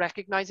just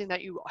recognizing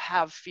that you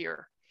have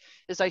fear.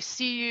 Is I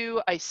see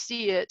you, I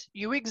see it,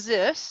 you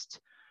exist,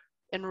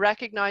 and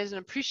recognize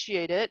and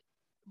appreciate it,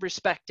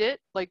 respect it,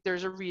 like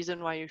there's a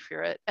reason why you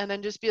fear it. And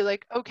then just be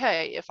like,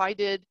 okay, if I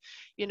did,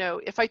 you know,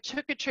 if I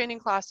took a training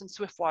class in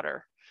swift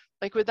water,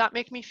 like would that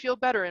make me feel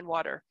better in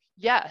water?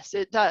 Yes,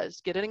 it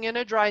does. Getting in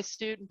a dry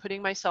suit and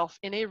putting myself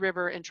in a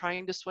river and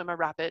trying to swim a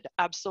rapid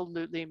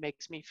absolutely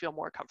makes me feel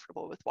more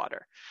comfortable with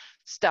water.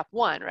 Step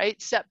 1, right?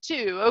 Step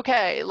 2,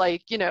 okay,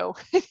 like, you know,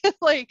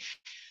 like,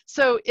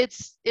 so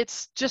it's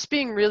just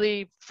being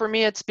really, for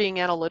me, it's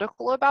being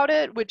analytical about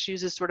it, which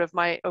uses sort of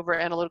my over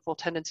analytical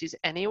tendencies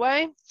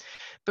anyway.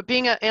 But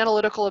being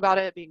analytical about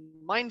it, being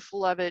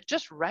mindful of it,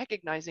 just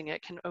recognizing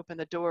it can open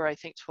the door, I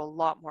think, to a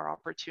lot more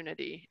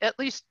opportunity. At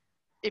least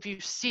if you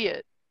see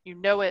it, you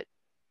know it,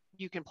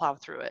 you can plow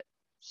through it.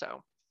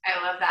 So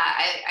I love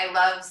that. I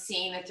love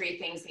seeing the 3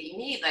 things that you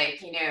need. Like,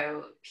 you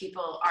know,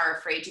 people are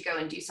afraid to go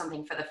and do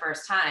something for the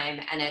first time.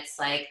 And it's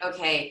like,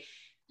 okay,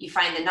 you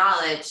find the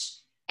knowledge,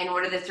 and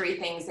what are the 3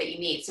 things that you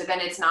need? So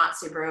then it's not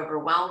super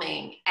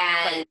overwhelming.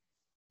 And, right.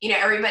 you know,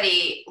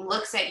 everybody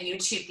looks at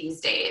YouTube these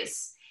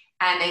days,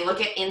 and they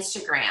look at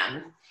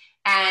Instagram,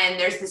 and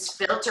there's this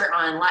filter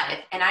on life.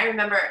 And I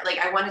remember, like,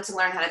 I wanted to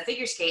learn how to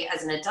figure skate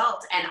as an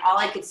adult, and all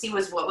I could see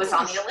was what was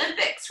on the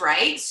Olympics,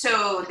 right?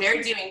 So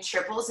they're doing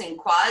triples and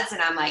quads,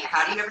 and I'm like,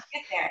 how do you ever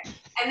get there?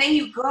 And then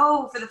you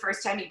go for the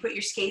first time, you put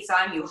your skates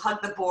on, you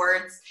hug the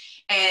boards,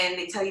 and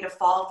they tell you to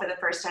fall for the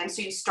first time.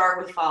 So you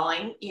start with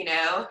falling, you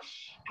know,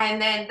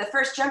 and then the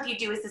first jump you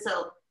do is this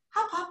little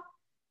hop, hop.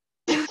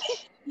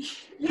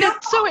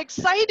 It's so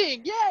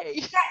exciting. Yay.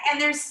 Yeah, and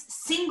there's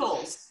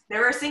singles.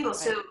 There are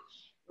singles. Right. So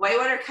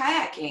whitewater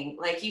kayaking,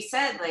 like you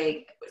said,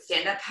 like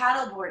stand-up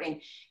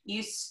paddleboarding,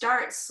 you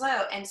start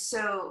slow. And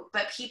so,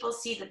 but people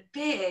see the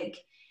big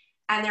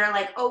and they're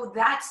like, oh,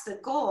 that's the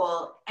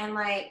goal. And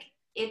like,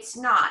 it's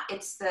not.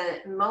 It's the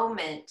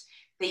moment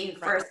that you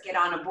first get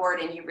on a board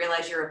and you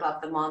realize you're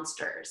above the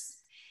monsters.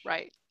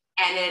 Right.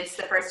 And it's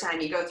the first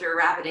time you go through a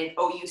rapid and,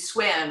 oh, you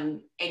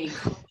swim and you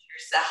coach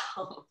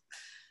yourself.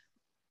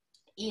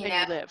 You know?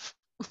 And you live.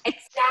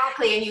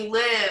 Exactly, and you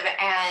live.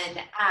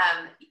 And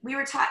we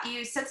were taught,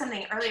 you said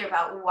something earlier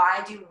about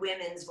why do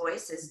women's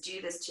voices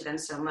do this to them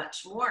so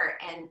much more.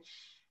 And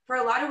for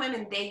a lot of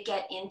women, they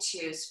get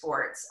into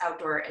sports,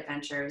 outdoor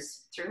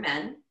adventures through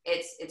men.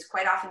 It's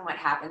quite often what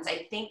happens.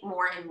 I think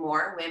more and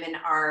more women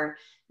are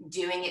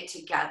doing it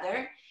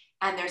together,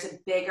 and there's a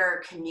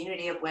bigger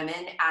community of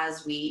women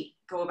as we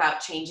go about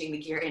changing the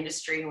gear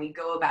industry, and we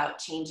go about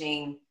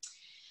changing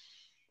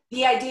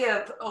the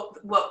idea of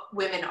what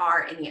women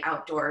are in the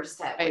outdoors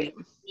that we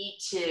need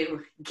to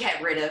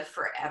get rid of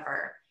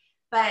forever.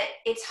 But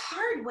it's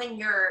hard when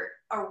you're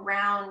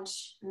around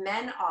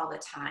men all the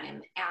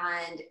time,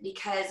 and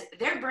because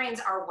their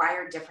brains are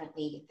wired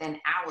differently than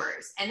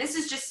ours. And this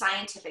is just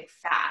scientific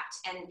fact.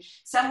 And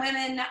some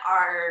women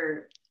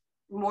are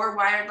more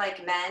wired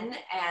like men,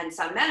 and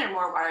some men are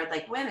more wired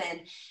like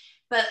women.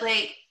 But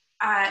like,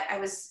 I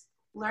was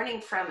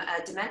learning from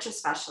a dementia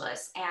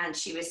specialist, and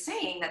she was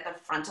saying that the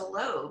frontal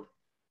lobe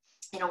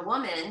in a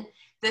woman,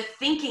 the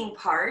thinking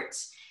part,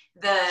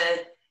 the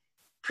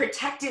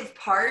protective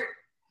part,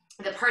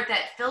 the part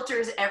that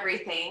filters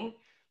everything,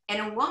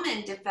 in a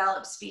woman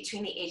develops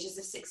between the ages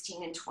of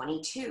 16 and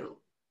 22.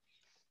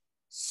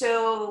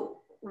 So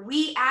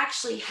we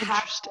actually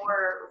have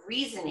more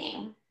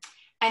reasoning.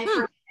 And for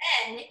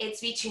men,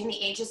 it's between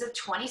the ages of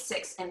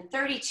 26 and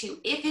 32,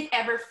 if it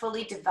ever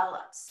fully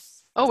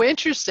develops. Oh,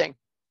 interesting.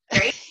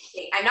 Very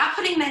interesting. I'm not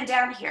putting men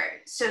down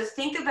here. So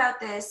think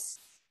about this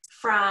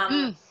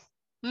from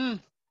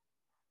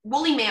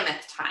woolly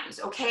mammoth times,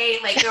 okay?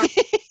 Like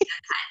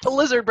the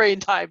lizard brain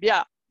time,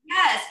 yeah.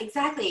 Yes,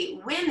 exactly.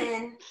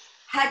 Women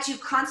had to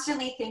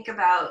constantly think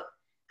about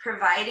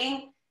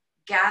providing,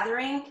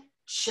 gathering,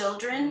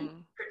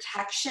 children,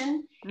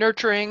 protection,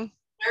 nurturing.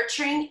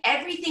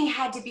 Everything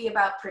had to be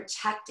about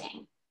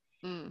protecting.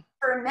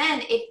 For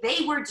men, if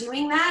they were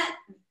doing that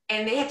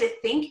and they had to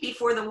think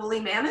before the woolly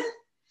mammoth.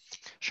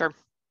 Sure.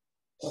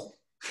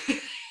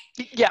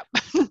 Yeah,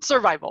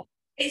 survival.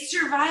 It's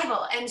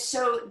survival. And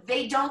so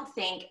they don't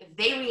think,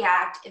 they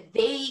react,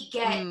 they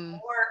get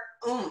more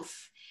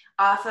oomph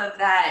off of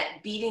that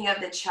beating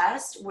of the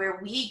chest, where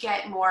we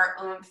get more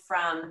oomph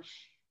from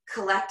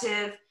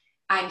collective,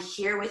 I'm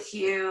here with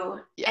you.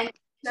 Yeah. And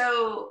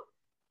so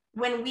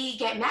when we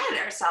get mad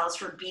at ourselves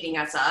for beating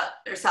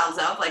ourselves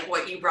up, like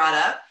what you brought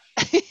up,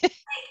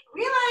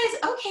 realize,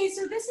 okay,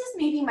 so this is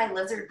maybe my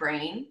lizard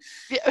brain.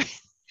 Yeah.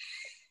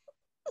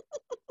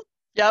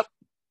 Yep.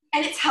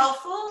 And it's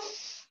helpful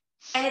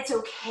and it's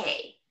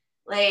okay.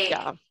 Like,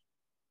 Yeah.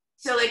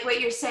 so like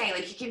what you're saying,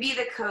 like you can be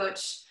the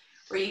coach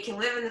where you can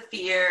live in the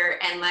fear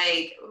and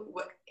like,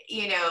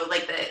 you know,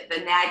 like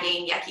the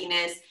nagging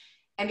yuckiness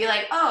and be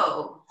like,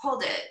 oh,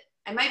 hold it.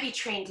 I might be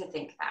trained to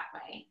think that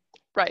way.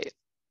 Right.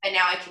 And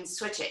now I can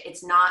switch it.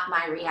 It's not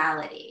my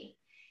reality.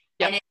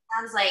 Yep. And it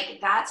sounds like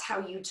that's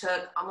how you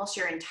took almost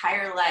your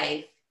entire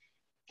life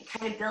and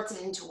kind of built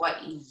it into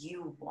what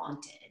you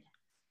wanted.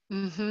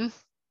 Mm-hmm.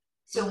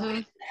 So what you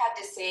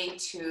had to say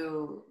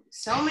to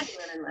so many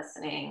women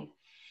listening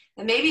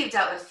that maybe have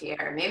dealt with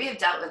fear, maybe have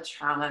dealt with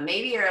trauma,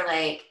 maybe you're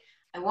like,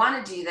 I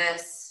want to do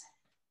this.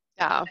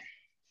 Yeah.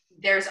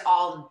 There's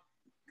all,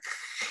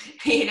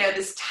 you know,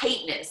 this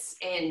tightness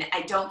and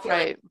I don't feel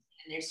like,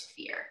 and there's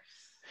fear.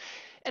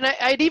 And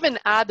I'd even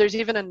add, there's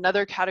even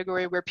another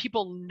category where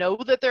people know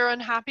that they're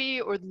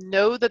unhappy or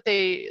know that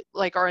they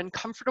like are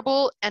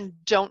uncomfortable and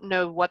don't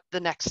know what the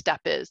next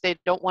step is. They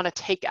don't want to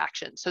take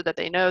action so that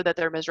they know that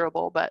they're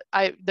miserable. But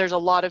there's a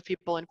lot of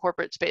people in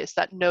corporate space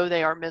that know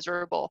they are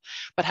miserable,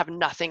 but have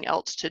nothing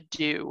else to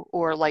do,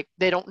 or like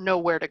they don't know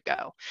where to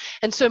go.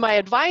 And so my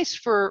advice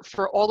for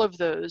all of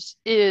those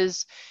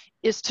is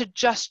to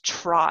just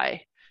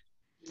try.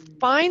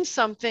 Find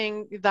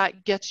something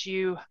that gets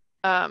you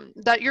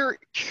that you're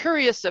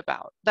curious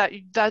about, that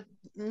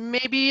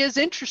maybe is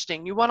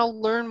interesting. You want to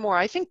learn more.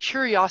 I think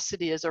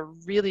curiosity is a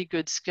really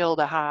good skill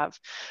to have,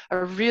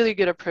 a really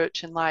good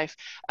approach in life.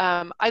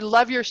 I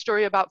love your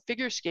story about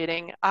figure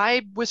skating.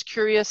 I was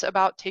curious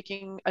about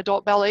taking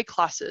adult ballet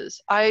classes.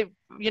 I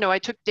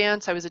took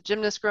dance. I was a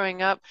gymnast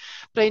growing up,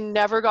 but I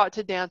never got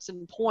to dance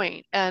in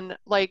point. And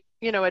like,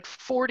 at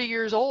 40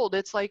 years old,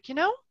 it's like,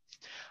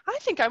 I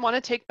think I want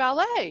to take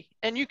ballet.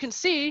 And you can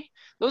see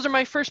those are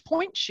my first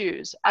point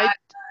shoes.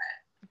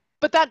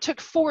 But that took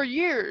 4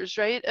 years,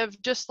 right?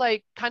 Of just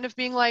like kind of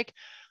being like,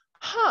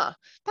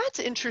 that's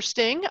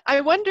interesting.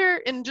 I wonder,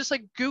 and just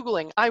like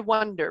Googling, I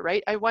wonder,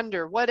 right? I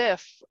wonder, what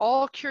if,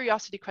 all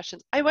curiosity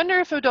questions. I wonder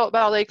if adult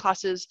ballet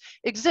classes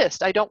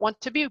exist. I don't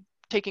want to be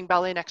taking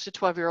ballet next to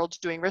 12-year-olds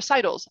doing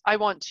recitals. I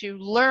want to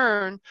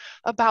learn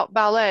about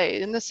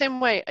ballet. In the same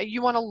way,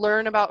 you want to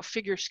learn about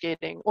figure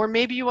skating, or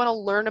maybe you want to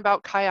learn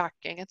about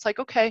kayaking. It's like,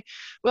 okay,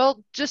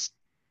 well, just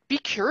be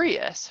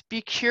curious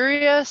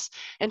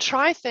and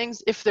try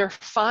things. If they're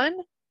fun,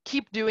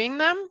 keep doing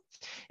them.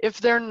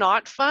 If they're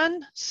not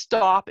fun,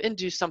 stop and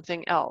do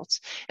something else.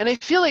 And I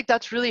feel like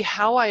that's really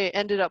how I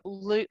ended up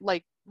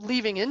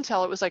leaving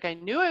Intel. It was like I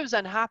knew I was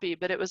unhappy,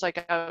 but it was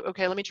like,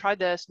 okay, let me try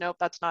this. Nope,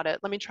 that's not it.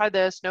 Let me try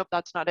this. Nope,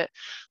 that's not it.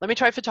 Let me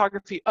try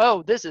photography.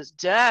 Oh, this is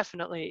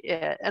definitely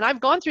it. And I've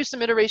gone through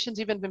some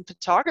iterations even in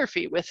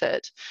photography with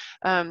it.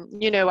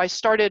 I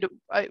started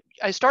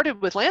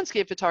with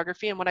landscape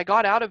photography, and when I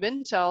got out of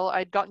Intel,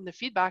 I'd gotten the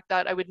feedback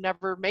that I would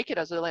never make it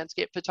as a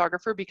landscape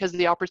photographer because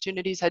the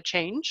opportunities had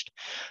changed.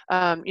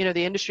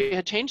 The industry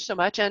had changed so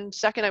much, and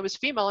second, I was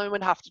female and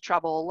would have to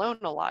travel alone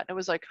a lot. And I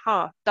was like,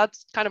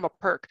 that's kind of a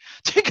perk.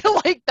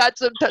 Like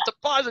that's a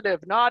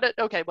positive, not a,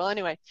 okay. Well,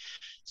 anyway,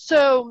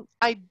 so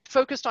I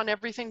focused on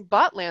everything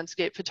but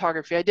landscape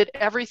photography. I did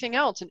everything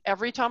else, and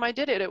every time I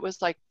did it, it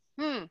was like,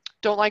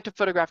 don't like to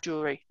photograph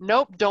jewelry.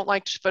 Nope, don't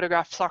like to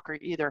photograph soccer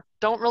either.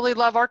 Don't really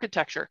love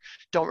architecture.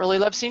 Don't really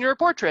love senior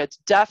portraits.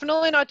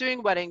 Definitely not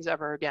doing weddings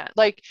ever again.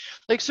 Like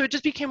so it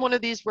just became one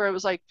of these where it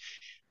was like,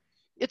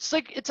 it's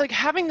like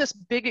having this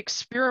big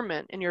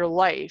experiment in your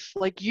life,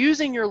 like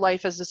using your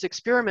life as this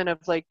experiment of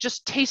like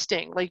just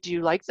tasting, like, do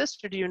you like this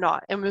or do you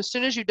not? And as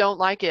soon as you don't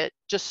like it,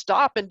 just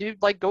stop and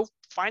go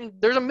find,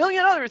 there's a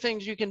million other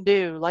things you can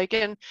do. Like,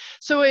 and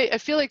so I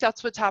feel like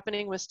that's what's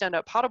happening with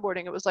stand-up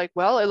paddleboarding. It was like,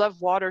 well, I love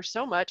water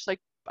so much,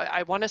 like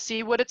I want to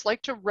see what it's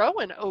like to row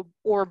an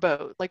oar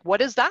boat. Like, what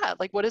is that?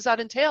 Like, what does that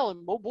entail?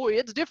 And oh boy,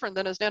 it's different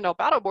than a stand-up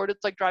paddleboard.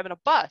 It's like driving a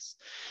bus.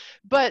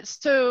 But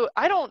so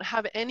I don't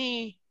have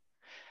any,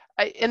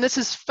 and this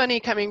is funny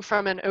coming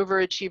from an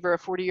overachiever, a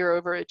 40-year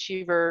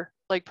overachiever,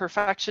 like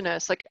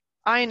perfectionist, like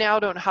I now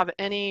don't have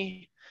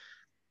any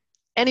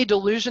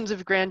delusions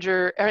of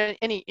grandeur or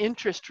any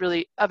interest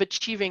really of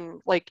achieving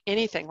like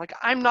anything. Like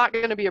I'm not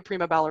going to be a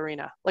prima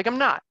ballerina. Like I'm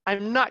not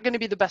going to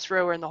be the best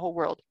rower in the whole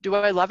world. Do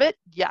I love it?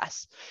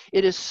 Yes.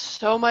 It is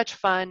so much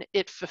fun.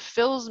 It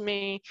fulfills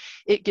me.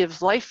 It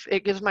gives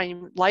my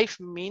life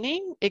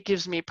meaning. It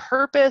gives me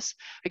purpose.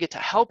 I get to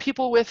help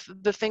people with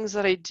the things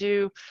that I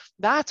do.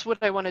 That's what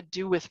I want to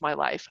do with my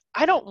life.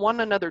 I don't want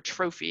another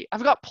trophy.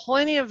 I've got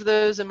plenty of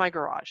those in my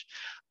garage.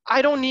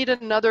 I don't need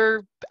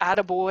another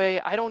attaboy.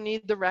 I don't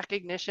need the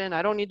recognition.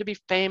 I don't need to be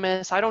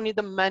famous. I don't need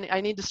the money. I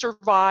need to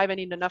survive. I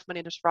need enough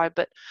money to survive.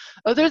 But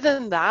other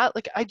than that,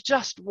 like I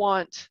just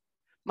want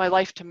my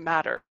life to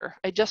matter.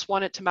 I just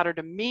want it to matter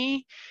to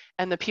me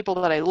and the people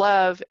that I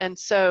love. And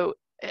so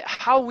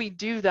how we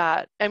do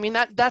that, I mean,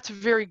 that's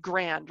very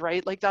grand,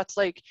 right? Like that's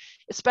like,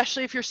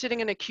 especially if you're sitting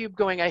in a cube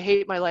going, I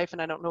hate my life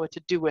and I don't know what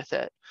to do with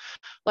it.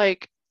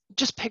 Like,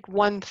 just pick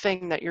one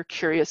thing that you're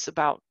curious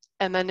about.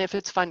 And then if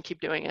it's fun, keep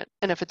doing it.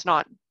 And if it's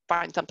not,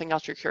 find something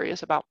else you're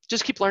curious about.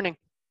 Just keep learning.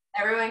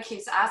 Everyone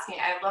keeps asking.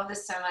 I love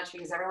this so much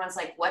because everyone's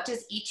like, what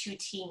does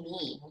E2T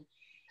mean?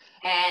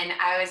 And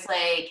I was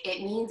like,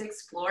 it means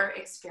explore,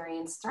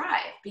 experience,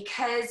 thrive.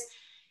 Because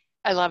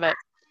I love it.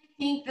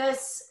 I think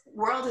this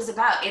world is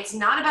about, it's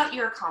not about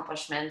your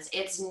accomplishments.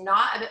 It's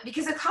not about,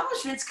 because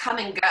accomplishments come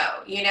and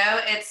go, you know,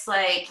 it's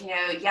like, you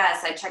know,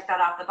 yes, I checked that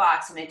off the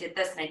box and I did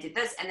this and I did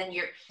this. And then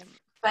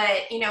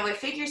but you know, with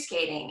figure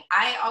skating,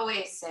 I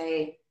always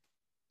say,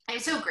 I'm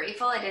so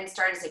grateful I didn't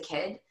start as a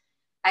kid.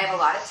 I have a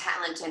lot of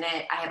talent in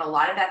it. I have a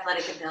lot of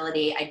athletic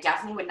ability. I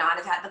definitely would not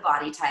have had the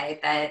body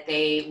type that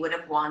they would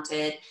have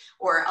wanted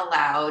or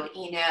allowed,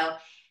 you know.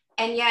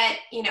 And yet,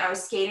 you know, I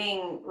was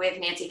skating with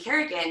Nancy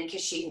Kerrigan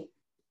because she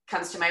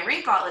comes to my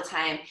rink all the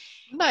time.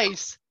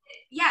 Nice.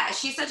 Yeah,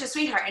 she's such a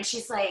sweetheart. And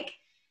she's like,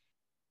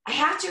 I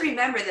have to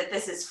remember that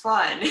this is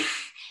fun.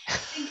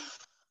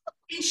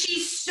 And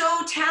she's so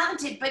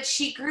talented, but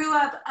she grew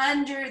up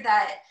under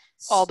that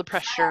all the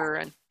pressure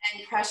and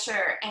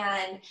pressure,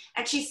 and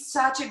she's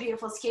such a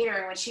beautiful skater,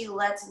 and when she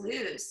lets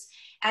loose,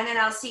 and then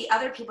I'll see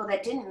other people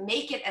that didn't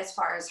make it as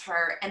far as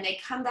her, and they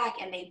come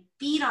back and they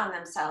beat on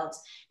themselves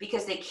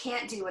because they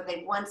can't do what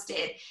they once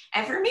did.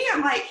 And for me,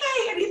 I'm like,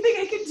 hey, anything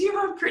I can do,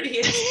 I'm pretty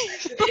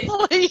interested.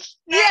 Like,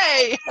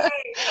 yay.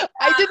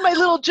 I did my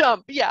little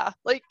jump. Yeah,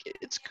 like,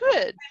 it's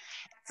good.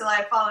 So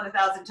I've fallen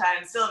 1,000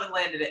 times, still haven't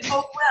landed it.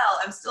 Oh well,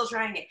 I'm still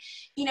trying it,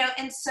 you know.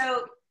 And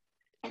so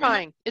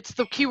trying, it's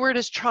the key word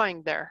is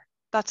trying there.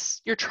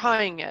 That's, you're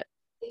trying it,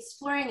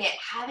 exploring it,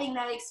 having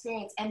that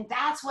experience, and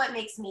that's what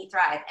makes me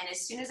thrive. And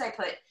as soon as I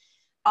put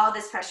all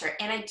this pressure,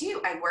 and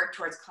I work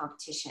towards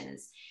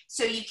competitions.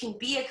 So you can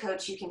be a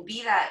coach, you can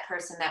be that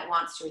person that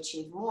wants to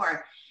achieve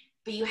more,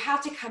 but you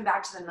have to come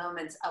back to the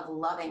moments of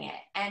loving it.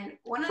 And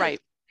one of the things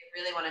I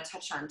really want to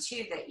touch on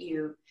too that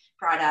you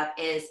brought up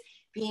is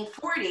being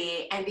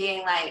 40 and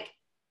being like,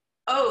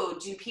 oh,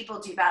 do people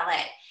do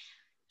ballet?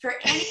 For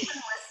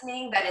anyone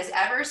listening that has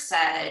ever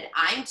said,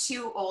 I'm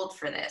too old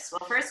for this.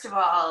 Well, first of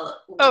all,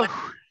 one of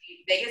the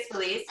biggest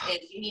beliefs is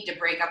you need to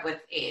break up with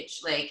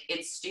age. Like,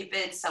 it's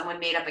stupid. Someone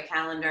made up a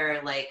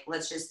calendar. Like,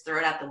 let's just throw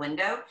it out the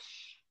window.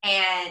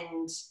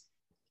 And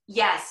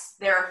yes,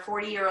 there are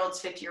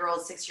 40-year-olds,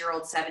 50-year-olds,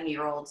 60-year-olds,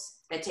 70-year-olds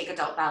that take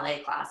adult ballet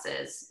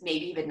classes,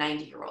 maybe even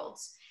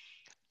 90-year-olds.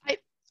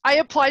 I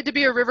applied to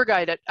be a river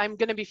guide. I'm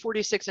going to be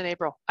 46 in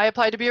April. I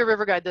applied to be a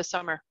river guide this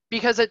summer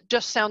because it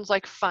just sounds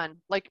like fun.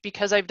 Like,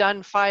 because I've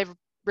done 5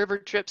 river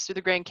trips through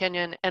the Grand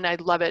Canyon and I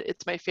love it.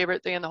 It's my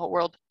favorite thing in the whole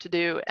world to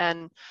do,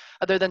 and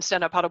other than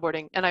stand-up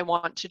paddleboarding, and I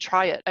want to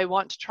try it. I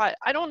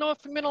don't know if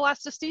I'm going to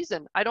last a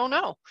season. I don't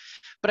know,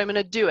 but I'm going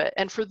to do it.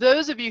 And for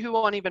those of you who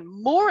want even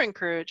more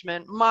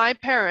encouragement, my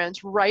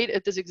parents, right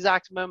at this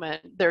exact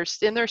moment, they're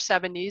in their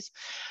 70s.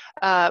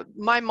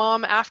 My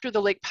mom, after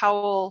the Lake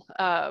Powell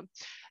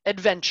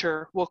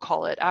adventure, we'll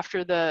call it,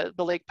 after the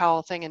Lake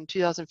Powell thing in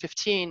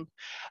 2015,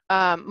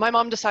 my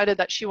mom decided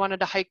that she wanted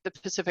to hike the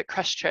Pacific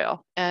Crest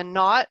Trail, and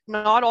not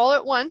all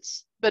at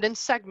once, but in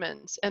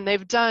segments. And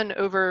they've done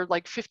over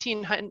like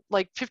 1,500,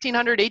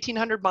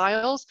 1,800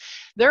 miles.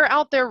 They're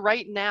out there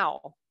right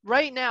now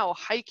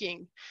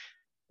hiking,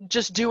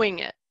 just doing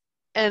it.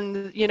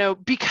 And, you know,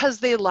 because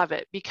they love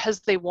it, because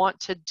they want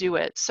to do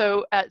it.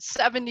 So at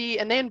 70,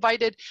 and they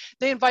invited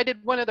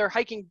one of their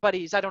hiking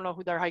buddies. I don't know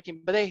who they're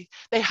hiking, but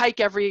they hike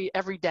every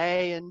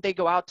day, and they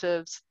go out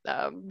to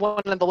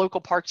one of the local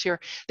parks here.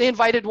 They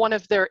invited one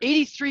of their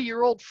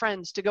 83-year-old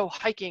friends to go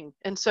hiking.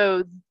 And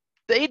so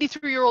the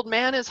 83-year-old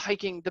man is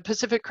hiking the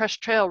Pacific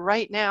Crest Trail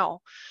right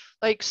now.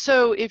 Like,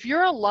 so if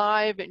you're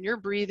alive and you're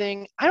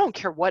breathing, I don't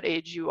care what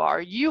age you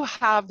are, you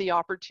have the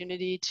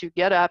opportunity to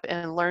get up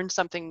and learn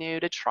something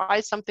new, to try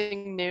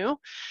something new.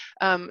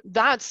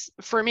 That's,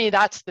 for me,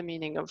 that's the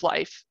meaning of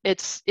life.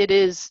 It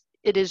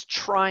is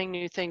trying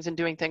new things and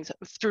doing things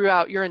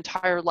throughout your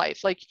entire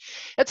life. Like,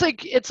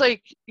 it's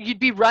like you'd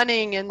be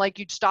running and like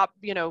you'd stop,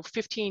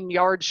 15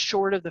 yards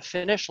short of the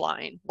finish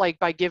line, like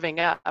by giving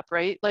up,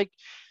 right? Like,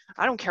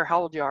 I don't care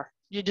how old you are,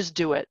 you just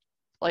do it.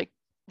 Like,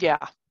 yeah.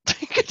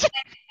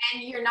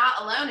 And you're not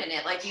alone in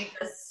it, like you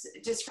just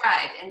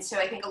described. And so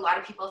I think a lot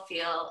of people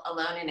feel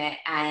alone in it.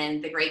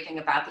 And the great thing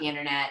about the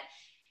internet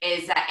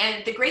is that,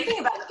 and the great thing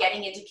about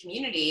getting into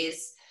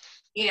communities,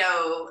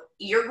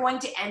 you're going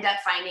to end up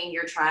finding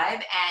your tribe.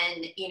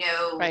 And,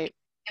 right.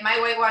 In my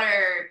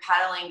whitewater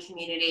paddling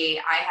community,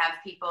 I have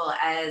people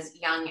as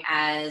young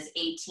as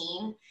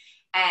 18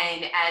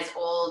 and as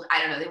old, I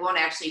don't know, they won't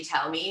actually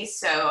tell me,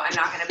 so I'm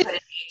not going to put an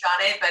age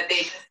on it, but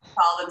they just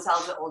call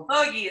themselves the old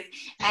bogies.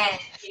 And,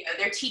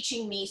 they're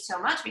teaching me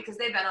so much because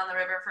they've been on the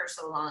river for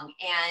so long.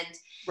 And,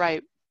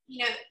 right.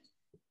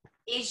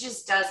 Age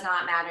just does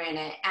not matter in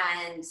it.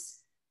 And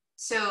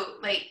so,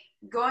 like,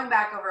 going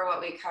back over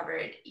what we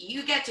covered,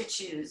 you get to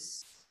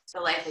choose the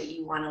life that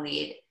you want to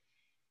lead.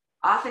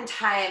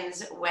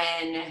 Oftentimes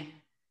when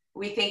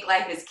we think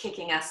life is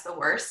kicking us the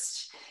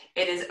worst.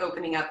 It is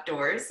opening up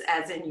doors,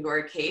 as in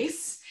your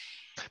case.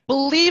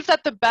 Believe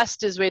that the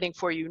best is waiting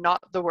for you,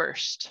 not the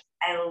worst.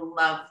 I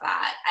love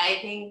that. I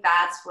think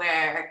that's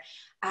where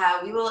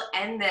we will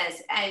end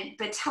this.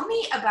 But tell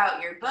me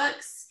about your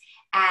books,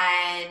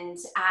 and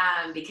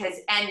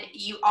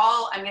you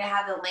all, I'm going to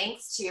have the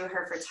links to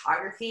her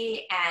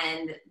photography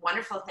and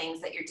wonderful things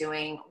that you're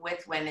doing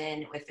with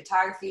women, with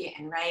photography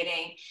and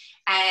writing.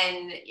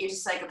 And you're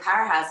just like a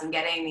powerhouse in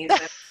getting these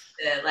women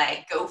to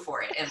like go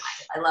for it in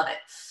life. I love it.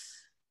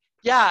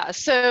 Yeah,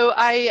 so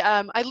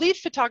I lead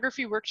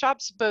photography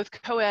workshops, both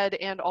co-ed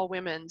and all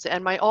women's,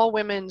 and my all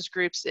women's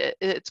groups,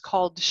 it's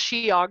called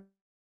Sheography.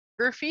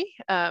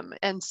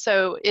 And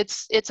so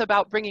it's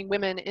about bringing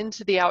women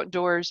into the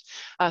outdoors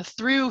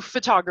through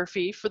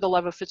photography, for the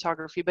love of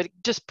photography, but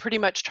just pretty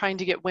much trying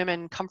to get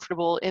women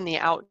comfortable in the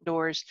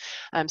outdoors,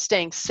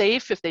 staying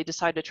safe if they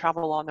decide to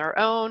travel on their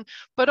own,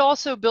 but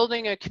also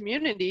building a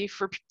community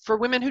for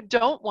women who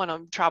don't want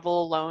to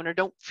travel alone or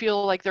don't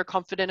feel like they're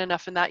confident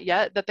enough in that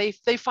yet, that they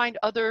find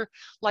other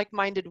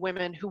like-minded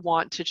women who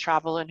want to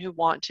travel and who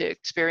want to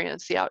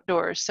experience the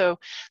outdoors. So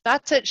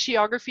that's at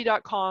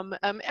sheography.com.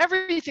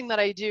 Everything that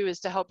I do is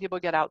to help people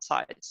get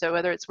outside. So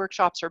whether it's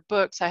workshops or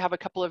books, I have a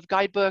couple of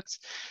guidebooks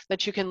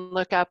that you can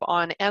look up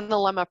on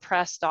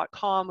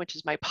analemmapress.com, which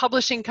is my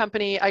publishing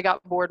company. I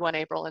got bored one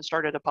April and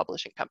started a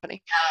publishing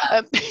company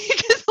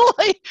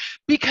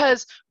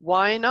because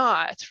why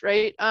not,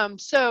 right?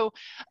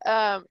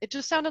 It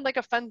just sounded like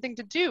a fun thing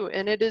to do,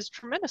 and it is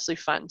tremendously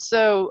fun.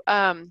 So,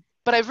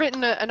 but I've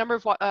written a number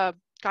of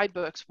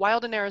guidebooks: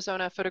 Wild in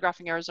Arizona,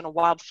 Photographing Arizona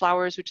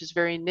Wildflowers, which is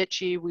very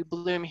nichey. We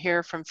bloom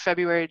here from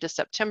February to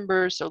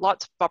September, so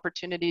lots of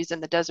opportunities in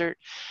the desert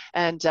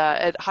and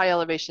at high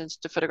elevations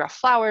to photograph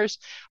flowers.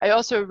 I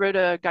also wrote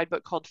a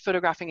guidebook called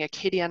Photographing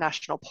Acadia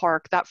National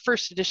Park. That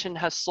first edition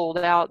has sold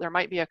out. There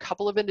might be a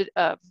couple of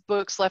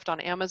books left on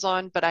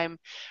Amazon, but I'm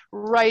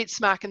right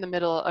smack in the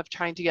middle of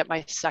trying to get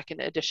my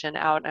second edition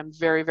out. I'm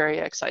very, very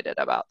excited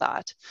about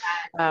that.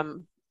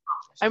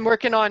 I'm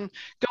working on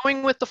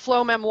Going with the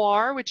Flow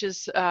memoir, which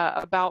is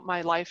about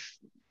my life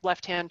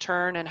left-hand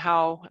turn and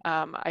how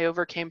I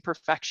overcame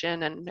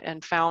perfection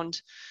and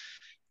found,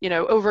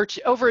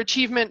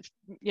 overachievement,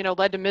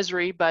 led to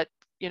misery, but,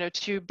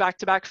 two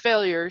back-to-back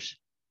failures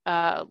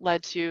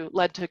led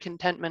to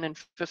contentment and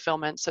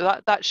fulfillment.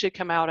 So that should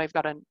come out. I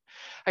got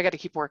to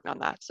keep working on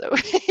that. So.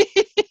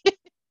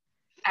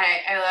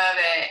 I love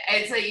it.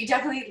 And so you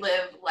definitely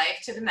live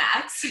life to the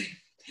max.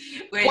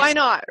 Why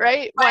not,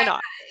 right? Why not?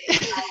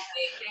 Exactly.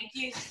 Thank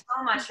you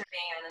so much for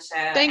being on the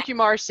show. Thank you,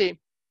 Marcy.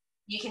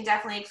 You can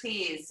definitely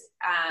please,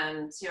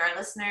 to our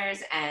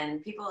listeners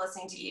and people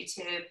listening to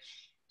YouTube,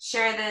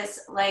 share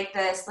this, like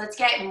this. Let's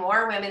get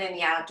more women in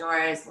the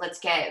outdoors. Let's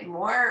get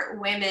more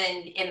women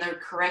in the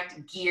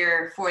correct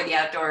gear for the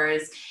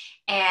outdoors.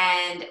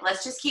 And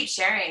let's just keep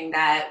sharing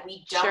that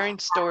we don't sharing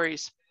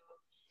stories.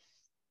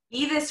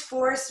 Be this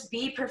force,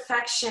 be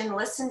perfection,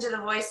 listen to the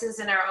voices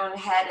in our own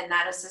head and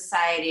that of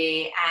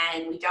society,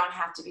 and we don't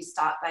have to be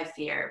stopped by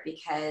fear,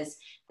 because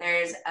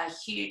there's a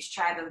huge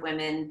tribe of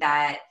women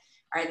that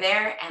are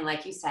there, and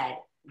like you said,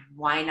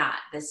 why not?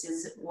 This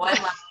is one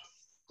life,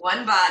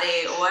 one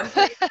body, one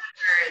place on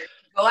earth.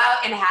 Go out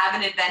and have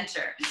an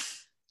adventure.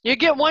 You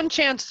get one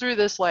chance through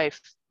this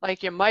life.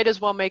 Like, you might as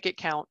well make it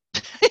count.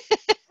 I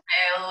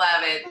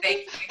love it.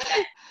 Thank you.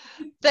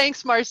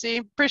 Thanks, Marcy.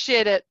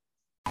 Appreciate it.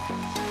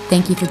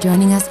 Thank you for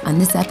joining us on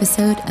this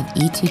episode of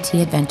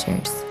E2T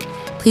Adventures.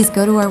 Please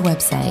go to our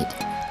website,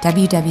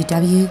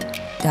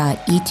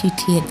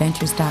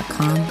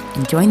 www.e2tadventures.com,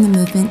 and join the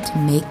movement to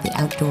make the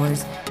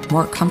outdoors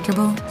more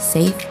comfortable,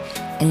 safe,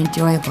 and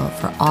enjoyable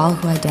for all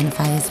who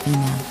identify as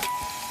female.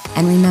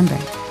 And remember,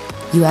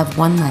 you have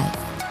one life,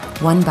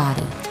 one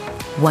body,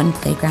 one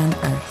playground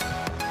Earth.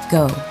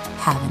 Go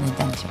have an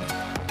adventure.